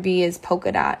like your bee is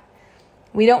polka dot.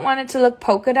 We don't want it to look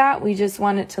polka dot, we just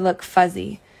want it to look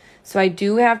fuzzy. So I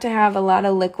do have to have a lot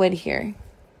of liquid here.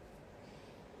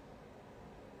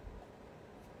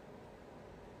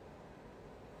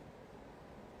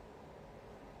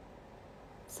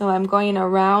 So I'm going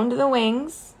around the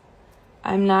wings.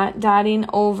 I'm not dotting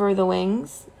over the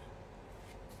wings.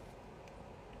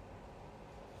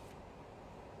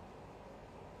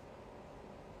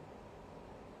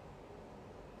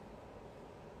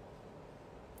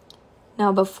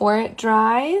 Now before it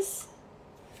dries,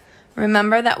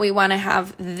 remember that we want to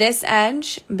have this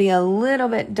edge be a little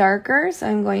bit darker. So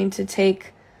I'm going to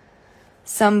take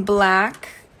some black,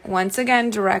 once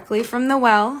again, directly from the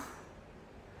well.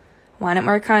 Want it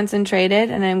more concentrated,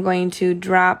 and I'm going to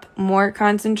drop more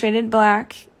concentrated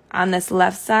black on this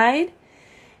left side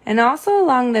and also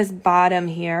along this bottom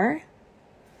here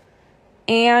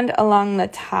and along the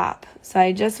top. So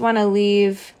I just want to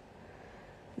leave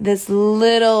this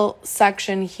little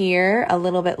section here a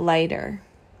little bit lighter.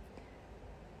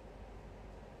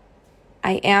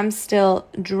 I am still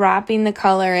dropping the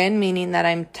color in, meaning that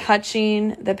I'm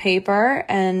touching the paper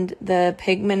and the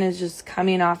pigment is just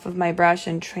coming off of my brush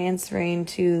and transferring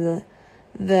to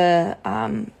the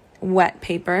wet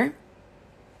paper.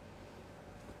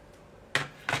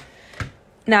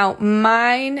 Now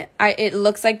mine, it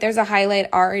looks like there's a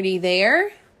highlight already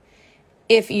there.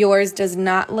 If yours does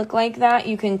not look like that,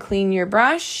 you can clean your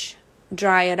brush,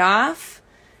 dry it off,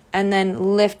 and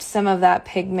then lift some of that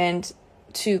pigment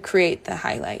to create the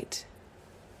highlight.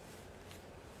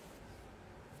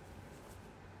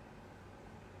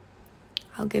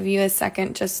 I'll give you a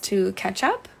second just to catch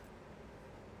up.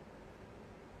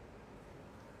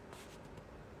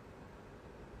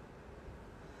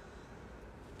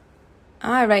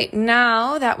 All right,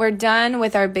 now that we're done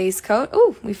with our base coat,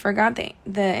 oh, we forgot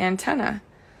the antenna.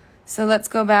 So let's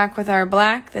go back with our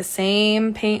black, the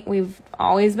same paint we've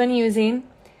always been using.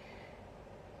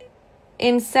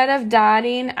 Instead of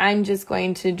dotting, I'm just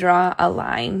going to draw a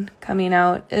line coming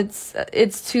out.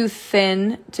 It's too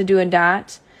thin to do a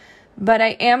dot, but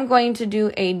I am going to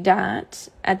do a dot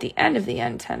at the end of the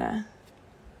antenna.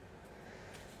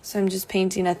 So I'm just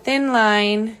painting a thin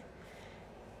line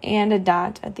and a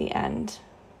dot at the end.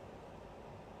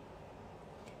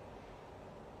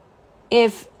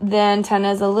 If the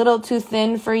antenna is a little too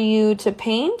thin for you to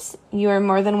paint, you are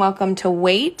more than welcome to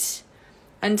wait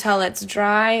until it's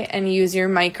dry and use your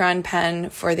micron pen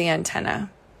for the antenna.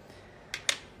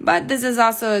 But this is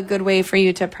also a good way for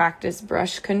you to practice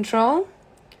brush control.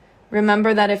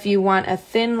 Remember that if you want a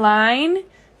thin line,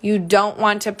 you don't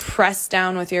want to press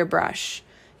down with your brush.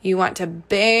 You want to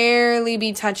barely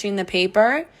be touching the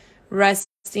paper,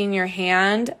 resting your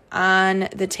hand on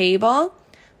the table,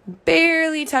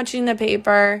 barely touching the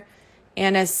paper,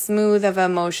 and as smooth of a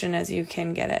motion as you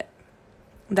can get it.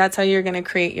 That's how you're going to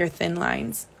create your thin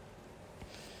lines.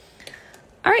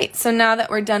 All right, so now that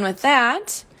we're done with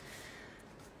that,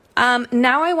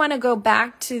 now I want to go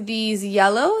back to these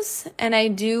yellows, and I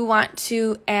do want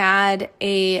to add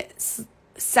a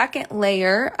second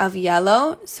layer of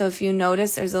yellow. So if you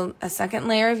notice, there's a second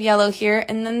layer of yellow here,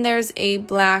 and then there's a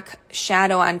black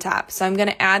shadow on top. So I'm going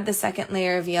to add the second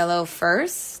layer of yellow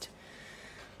first.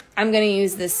 I'm going to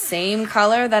use the same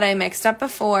color that I mixed up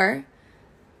before,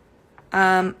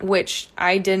 which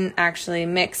I didn't actually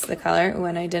mix the color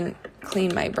when I didn't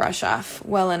clean my brush off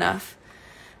well enough.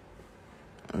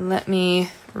 Let me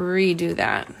redo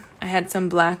that. I had some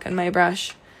black on my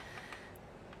brush.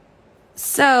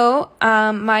 So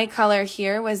my color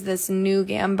here was this new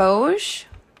gamboge.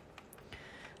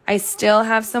 I still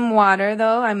have some water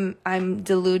though. I'm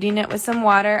diluting it with some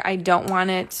water. I don't want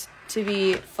it to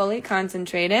be fully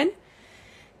concentrated.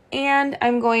 And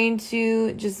I'm going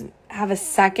to just have a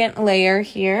second layer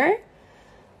here,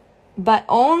 but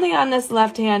only on this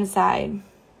left-hand side.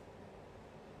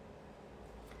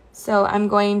 So I'm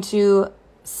going to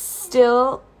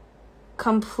still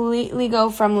completely go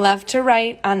from left to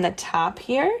right on the top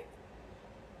here.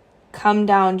 Come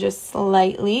down just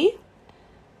slightly.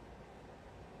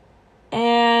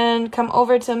 And come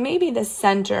over to maybe the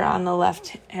center on the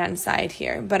left-hand side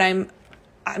here. But I'm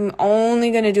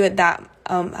only going to do it that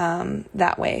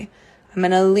way. I'm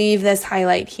going to leave this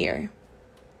highlight here.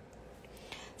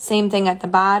 Same thing at the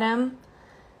bottom.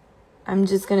 I'm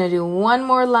just going to do one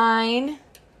more line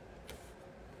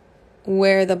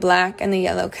where the black and the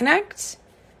yellow connect,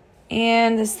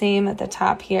 and the same at the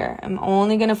top here. I'm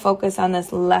only going to focus on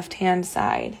this left-hand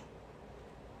side.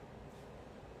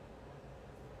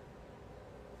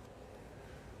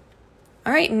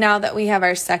 All right, now that we have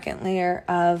our second layer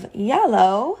of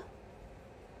yellow,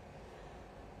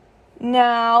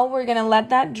 now we're going to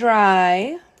let that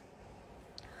dry.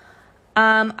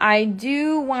 I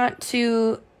do want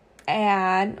to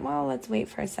add, well, let's wait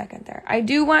for a second there. I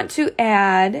do want to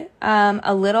add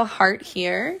a little heart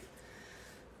here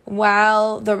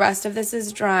while the rest of this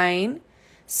is drying.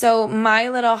 So my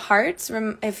little hearts,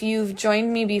 if you've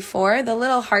joined me before, the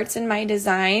little hearts in my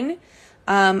design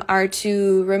are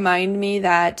to remind me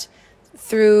that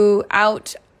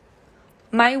throughout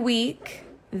my week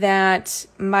that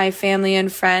my family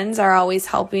and friends are always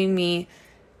helping me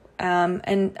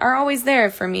and are always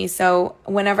there for me. So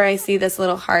whenever I see this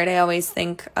little heart, I always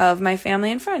think of my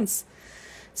family and friends.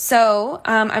 So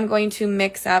I'm going to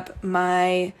mix up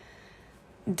my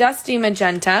dusty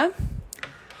magenta.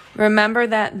 Remember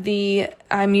that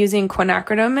I'm using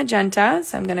quinacridone magenta,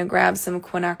 so I'm going to grab some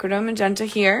quinacridone magenta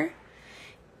here.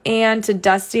 And to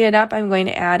dusty it up, I'm going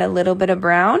to add a little bit of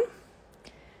brown.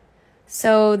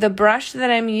 So the brush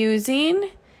that I'm using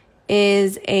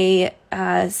is a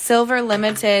Silver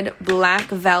Limited Black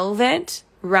Velvet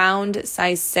round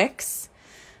size 6.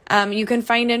 You can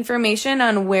find information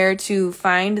on where to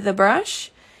find the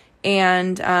brush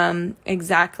and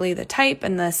exactly the type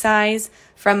and the size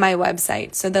from my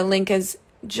website. So the link is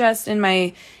just in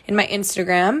my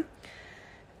Instagram.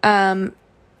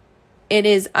 It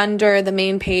is under the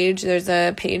main page. There's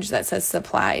a page that says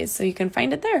supplies, so you can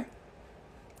find it there.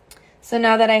 So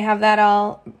now that I have that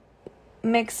all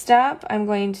mixed up, I'm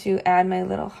going to add my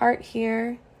little heart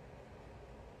here.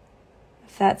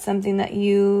 If that's something that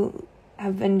you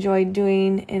have enjoyed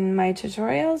doing in my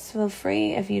tutorials, feel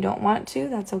free. If you don't want to,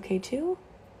 that's okay too.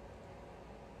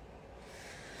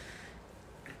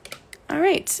 All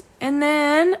right, and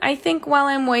then I think while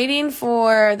I'm waiting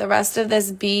for the rest of this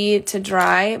bee to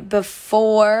dry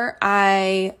before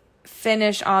I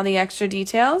finish all the extra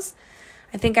details,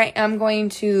 I think I am going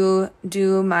to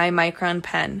do my micron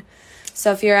pen.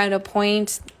 So if you're at a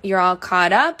point you're all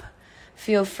caught up,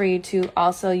 feel free to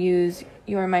also use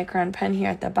your micron pen here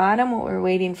at the bottom while we're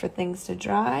waiting for things to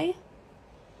dry.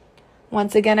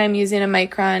 Once again, I'm using a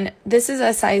micron. This is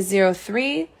a size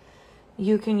 03.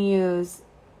 You can use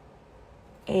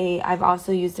I've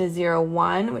also used a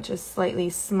 01, which is slightly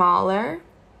smaller.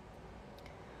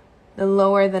 The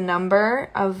lower the number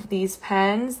of these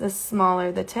pens, the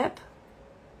smaller the tip.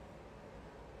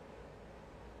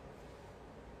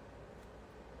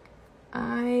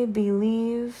 I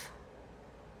believe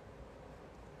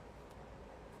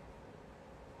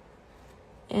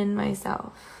in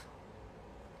myself.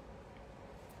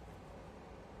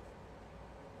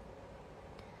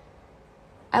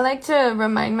 I like to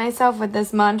remind myself with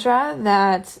this mantra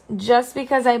that just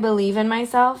because I believe in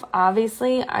myself,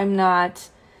 obviously I'm not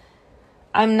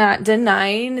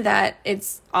denying that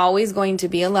it's always going to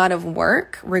be a lot of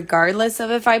work, regardless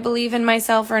of if I believe in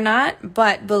myself or not.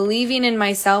 But believing in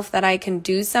myself that I can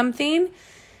do something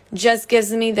just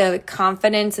gives me the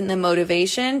confidence and the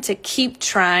motivation to keep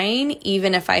trying,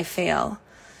 even if I fail.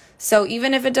 So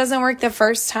even if it doesn't work the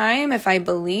first time, if I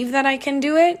believe that I can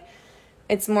do it,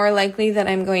 it's more likely that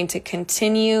I'm going to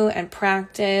continue and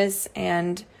practice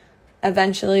and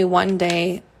eventually one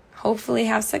day hopefully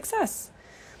have success.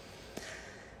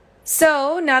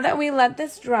 So now that we let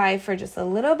this dry for just a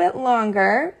little bit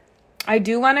longer, I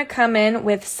do want to come in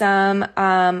with some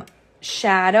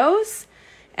shadows.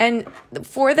 And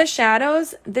for the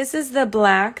shadows, this is the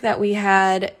black that we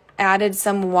had added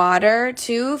some water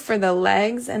to for the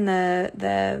legs and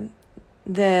the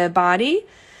body.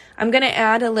 I'm going to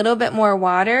add a little bit more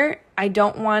water. I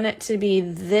don't want it to be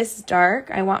this dark.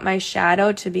 I want my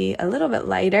shadow to be a little bit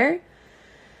lighter.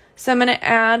 So I'm going to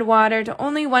add water to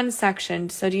only one section.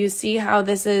 So do you see how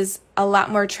this is a lot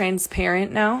more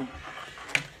transparent now?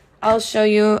 I'll show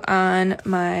you on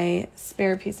my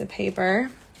spare piece of paper.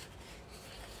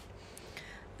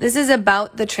 This is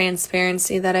about the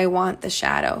transparency that I want the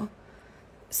shadow.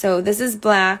 So this is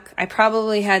black. I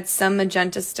probably had some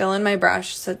magenta still in my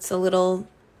brush, so it's a little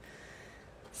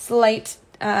slight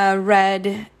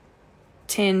red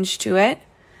tinge to it.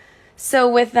 So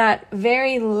with that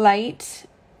very light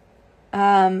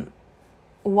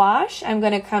wash, I'm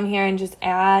going to come here and just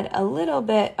add a little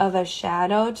bit of a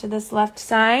shadow to this left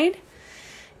side.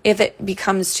 If it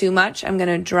becomes too much, I'm going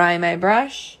to dry my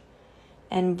brush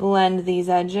and blend these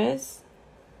edges.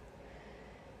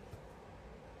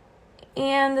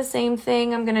 And the same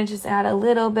thing, I'm going to just add a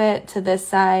little bit to this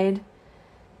side.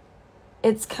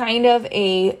 It's kind of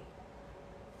a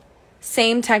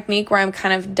same technique where I'm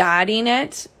kind of dotting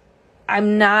it.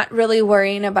 I'm not really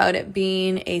worrying about it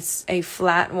being a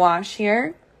flat wash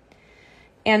here.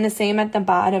 And the same at the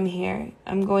bottom here.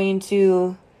 I'm going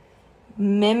to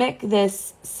mimic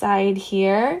this side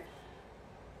here,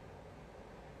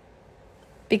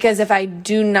 because if I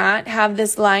do not have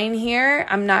this line here,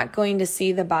 I'm not going to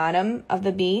see the bottom of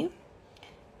the bee.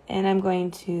 And I'm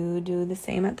going to do the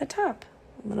same at the top.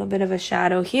 A little bit of a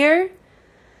shadow here.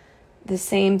 The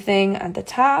same thing at the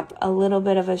top, a little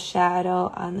bit of a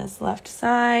shadow on this left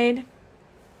side.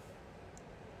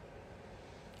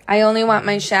 I only want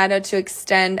my shadow to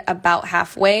extend about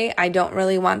halfway. I don't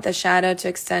really want the shadow to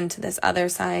extend to this other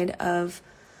side of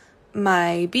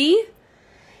my bee.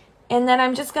 And then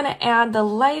I'm just going to add the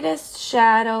lightest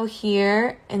shadow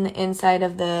here in the inside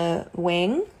of the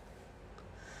wing.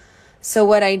 So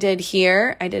what I did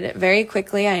here, I did it very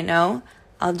quickly, I know.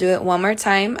 I'll do it one more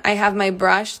time. I have my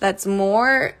brush that's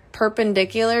more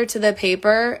perpendicular to the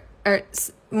paper, or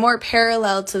more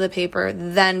parallel to the paper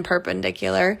than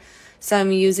perpendicular. So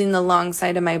I'm using the long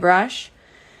side of my brush.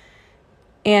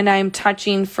 And I'm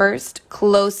touching first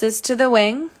closest to the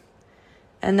wing,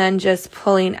 and then just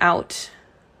pulling out.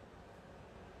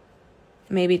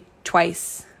 Maybe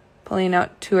twice, pulling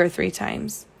out 2 or 3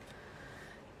 times.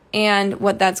 And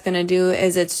what that's going to do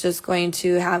is it's just going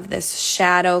to have this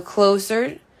shadow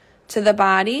closer to the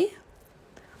body.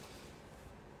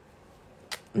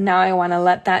 Now I want to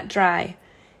let that dry.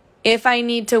 If I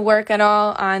need to work at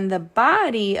all on the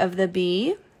body of the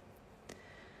bee,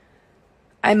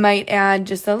 I might add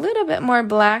just a little bit more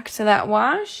black to that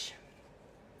wash.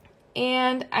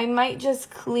 And I might just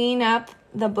clean up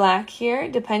the black here,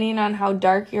 depending on how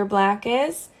dark your black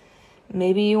is.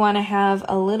 Maybe you want to have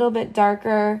a little bit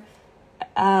darker.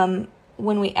 When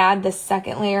we add the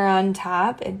second layer on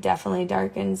top, it definitely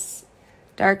darkens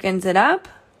it up.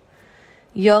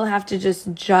 You'll have to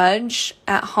just judge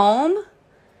at home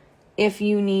if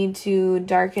you need to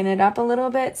darken it up a little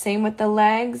bit. Same with the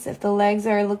legs. If the legs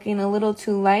are looking a little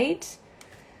too light,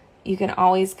 you can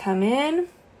always come in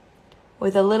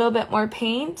with a little bit more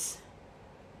paint,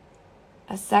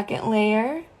 a second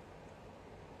layer.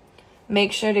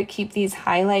 Make sure to keep these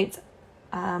highlights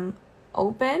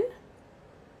open.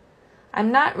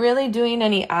 I'm not really doing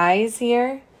any eyes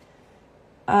here.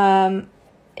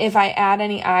 If I add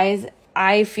any eyes,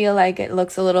 I feel like it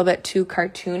looks a little bit too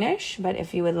cartoonish, but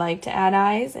if you would like to add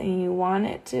eyes and you want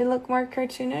it to look more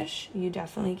cartoonish, you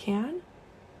definitely can.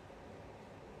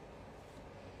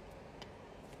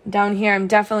 Down here, I'm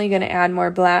definitely going to add more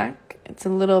black. It's a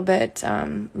little bit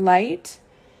light.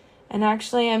 And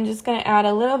actually, I'm just going to add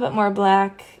a little bit more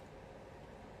black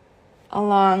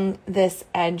along this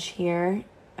edge here.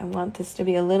 I want this to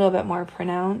be a little bit more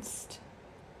pronounced.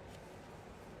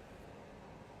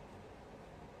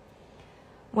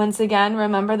 Once again,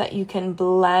 remember that you can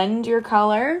blend your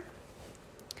color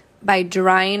by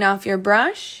drying off your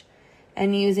brush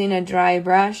and using a dry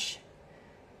brush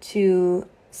to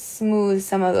smooth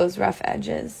some of those rough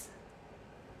edges.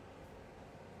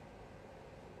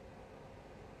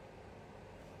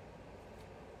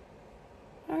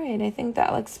 All right, I think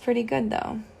that looks pretty good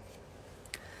though.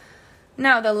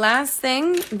 Now, the last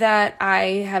thing that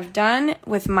I have done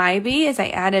with my bee is I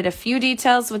added a few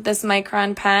details with this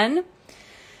micron pen.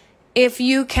 If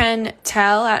you can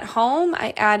tell at home,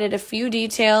 I added a few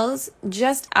details,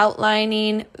 just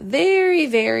outlining very,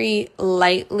 very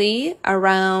lightly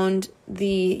around the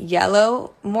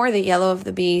yellow, more the yellow of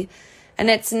the bee. And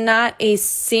it's not a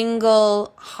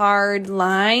single hard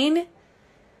line.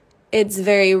 It's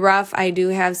very rough. I do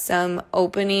have some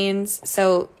openings,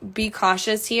 so be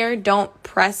cautious here. Don't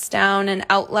press down an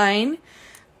outline.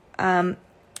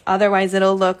 Otherwise,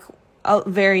 it'll look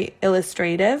very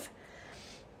illustrative.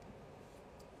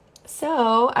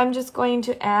 So I'm just going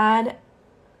to add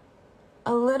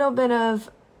a little bit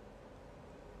of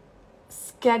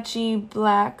sketchy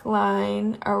black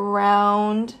line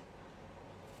around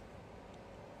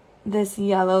this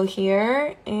yellow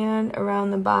here and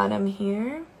around the bottom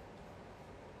here,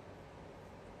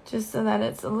 just so that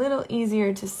it's a little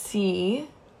easier to see.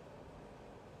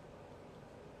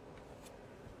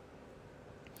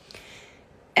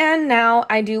 And now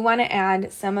I do want to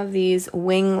add some of these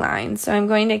wing lines. So I'm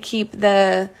going to keep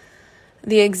the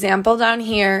example down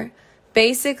here.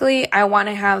 Basically, I want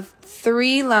to have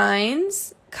 3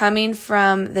 lines coming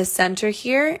from the center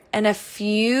here, and a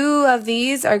few of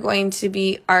these are going to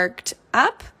be arced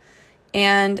up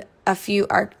and a few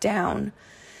arced down.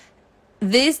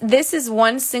 This is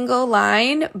one single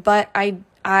line, but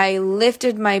I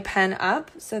lifted my pen up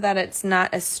so that it's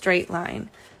not a straight line.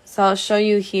 So I'll show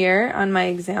you here on my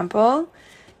example.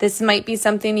 This might be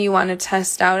something you want to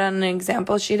test out on an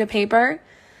example sheet of paper.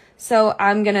 So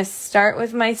I'm going to start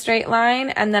with my straight line,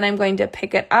 and then I'm going to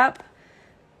pick it up,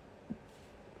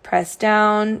 press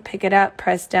down, pick it up,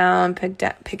 press down,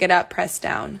 pick it up, press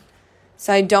down.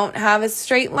 So I don't have a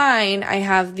straight line. I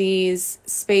have these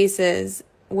spaces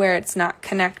where it's not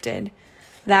connected.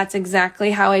 That's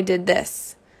exactly how I did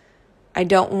this. I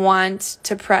don't want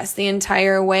to press the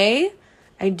entire way.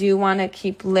 I do want to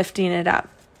keep lifting it up.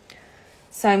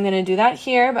 So I'm going to do that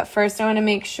here, but first I want to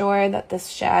make sure that this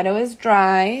shadow is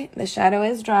dry. The shadow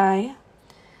is dry.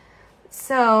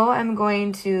 So I'm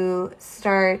going to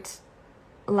start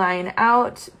line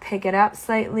out, pick it up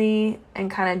slightly,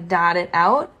 and kind of dot it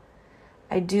out.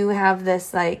 I do have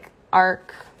this like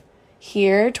arc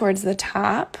here towards the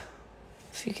top,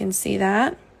 if you can see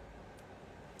that.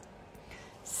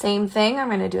 Same thing, I'm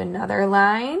going to do another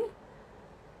line.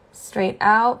 Straight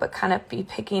out, but kind of be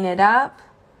picking it up.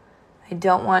 I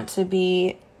don't want to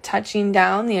be touching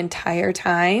down the entire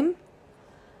time.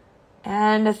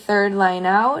 And a third line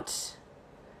out.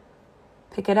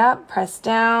 Pick it up, press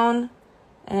down.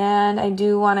 And I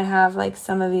do want to have like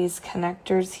some of these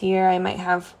connectors here. I might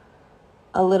have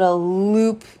a little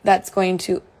loop that's going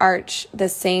to arch the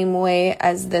same way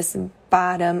as this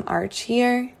bottom arch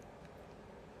here.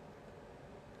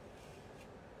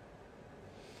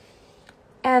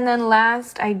 And then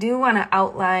last, I do want to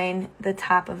outline the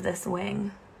top of this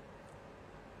wing.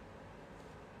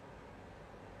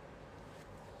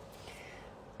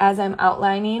 As I'm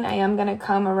outlining, I am going to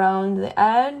come around the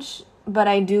edge, but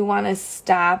I do want to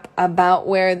stop about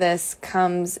where this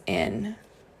comes in.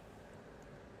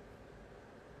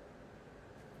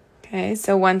 Okay,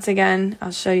 so once again,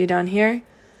 I'll show you down here.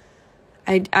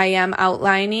 I am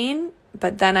outlining,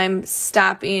 but then I'm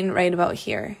stopping right about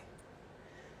here.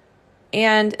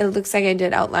 And it looks like I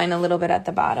did outline a little bit at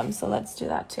the bottom, so let's do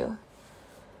that too.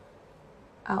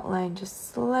 Outline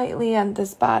just slightly at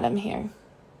this bottom here.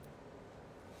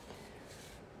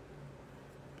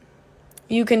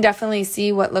 You can definitely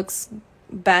see what looks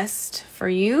best for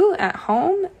you at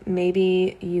home.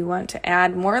 Maybe you want to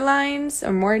add more lines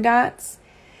or more dots.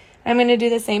 I'm going to do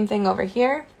the same thing over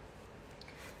here.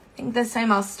 I think this time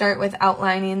I'll start with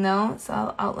outlining though, so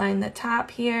I'll outline the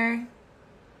top here.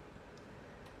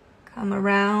 Come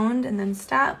around and then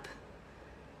stop.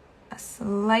 A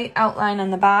slight outline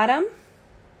on the bottom.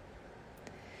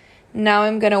 Now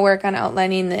I'm going to work on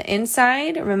outlining the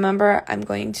inside. Remember, I'm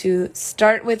going to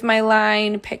start with my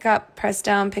line, pick up, press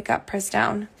down, pick up, press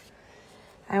down.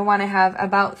 I want to have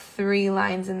about 3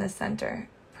 lines in the center.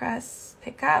 Press,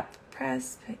 pick up,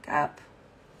 press, pick up.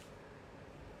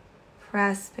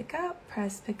 Press, pick up,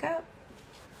 press, pick up.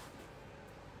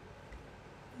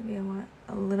 Maybe I want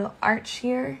a little arch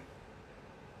here.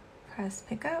 Press,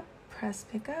 pick up, press,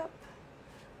 pick up.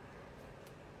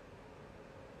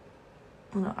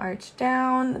 A little arch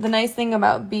down. The nice thing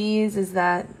about bees is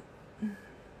that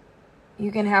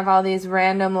you can have all these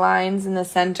random lines in the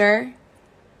center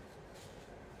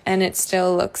and it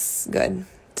still looks good.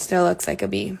 It still looks like a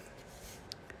bee.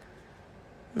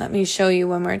 Let me show you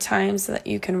one more time so that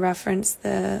you can reference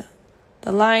the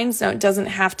lines. Now, it doesn't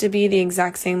have to be the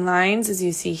exact same lines as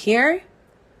you see here.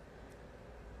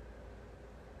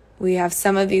 We have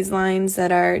some of these lines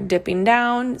that are dipping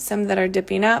down, some that are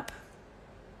dipping up.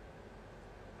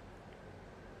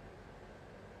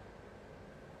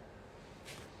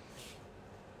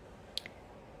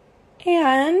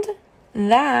 And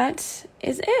that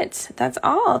is it. That's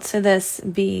all to this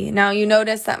bee. Now you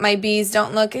notice that my bees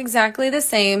don't look exactly the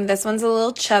same. This one's a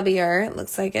little chubbier. It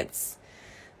looks like it's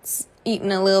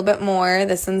eaten a little bit more.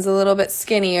 This one's a little bit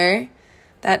skinnier.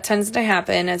 That tends to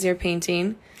happen as you're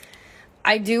painting.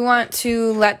 I do want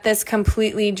to let this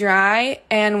completely dry,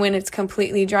 and when it's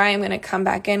completely dry, I'm going to come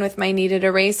back in with my kneaded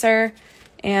eraser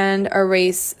and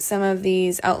erase some of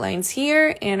these outlines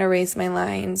here and erase my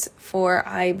lines for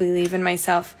I Believe in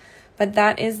Myself. But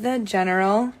that is the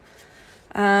general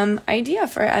idea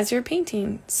for as you're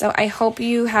painting. So I hope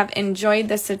you have enjoyed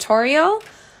this tutorial.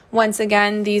 Once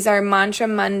again, these are Mantra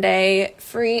Monday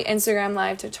free Instagram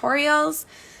Live tutorials.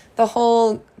 The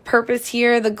whole purpose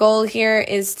here, the goal here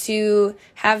is to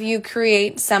have you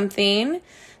create something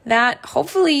that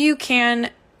hopefully you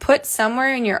can put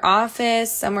somewhere in your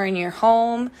office, somewhere in your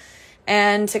home,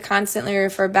 and to constantly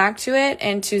refer back to it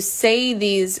and to say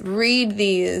these, read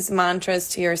these mantras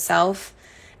to yourself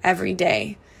every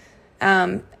day.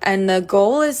 And the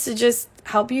goal is to just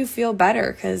help you feel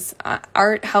better, because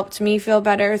art helped me feel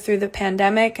better through the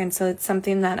pandemic, and so it's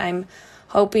something that I'm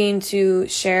hoping to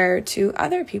share to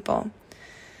other people.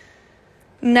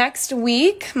 Next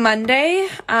week, Monday,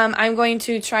 I'm going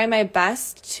to try my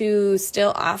best to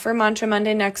still offer Mantra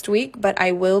Monday next week, but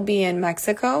I will be in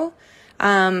Mexico.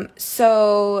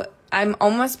 So I'm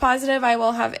almost positive I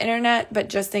will have internet, but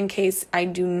just in case I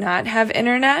do not have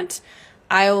internet,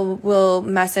 I will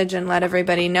message and let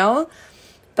everybody know.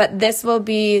 But this will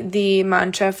be the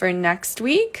mantra for next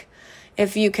week.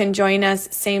 If you can join us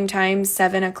same time,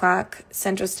 7 o'clock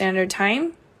Central Standard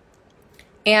Time.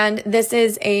 And this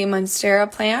is a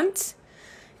monstera plant.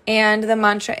 And the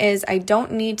mantra is, I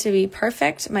don't need to be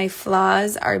perfect. My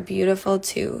flaws are beautiful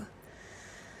too.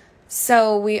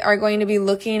 So we are going to be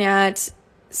looking at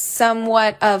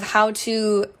somewhat of how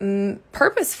to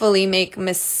purposefully make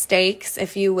mistakes,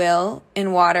 if you will,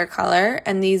 in watercolor.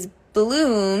 And these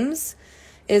blooms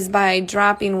is by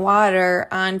dropping water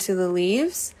onto the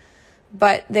leaves.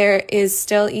 But there is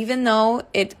still, even though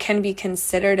it can be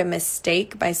considered a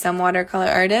mistake by some watercolor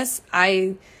artists,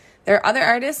 there are other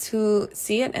artists who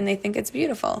see it and they think it's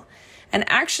beautiful. And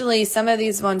actually, some of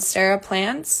these monstera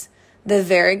plants, the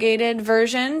variegated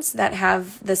versions that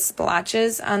have the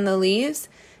splotches on the leaves,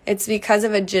 it's because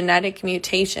of a genetic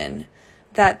mutation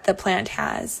that the plant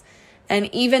has. And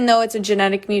even though it's a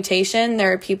genetic mutation,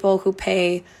 there are people who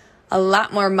pay a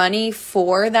lot more money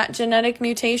for that genetic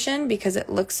mutation because it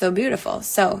looks so beautiful.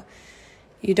 So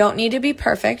you don't need to be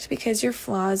perfect because your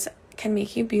flaws can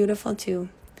make you beautiful too.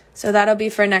 So that'll be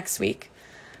for next week.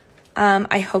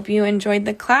 I hope you enjoyed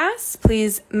the class.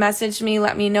 Please message me.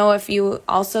 Let me know if you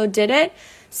also did it.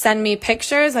 Send me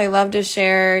pictures. I love to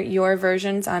share your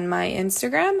versions on my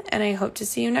Instagram, and I hope to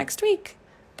see you next week.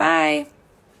 Bye.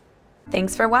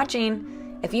 Thanks for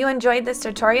watching. If you enjoyed this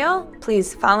tutorial,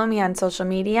 please follow me on social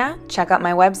media, check out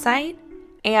my website,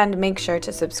 and make sure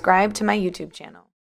to subscribe to my YouTube channel.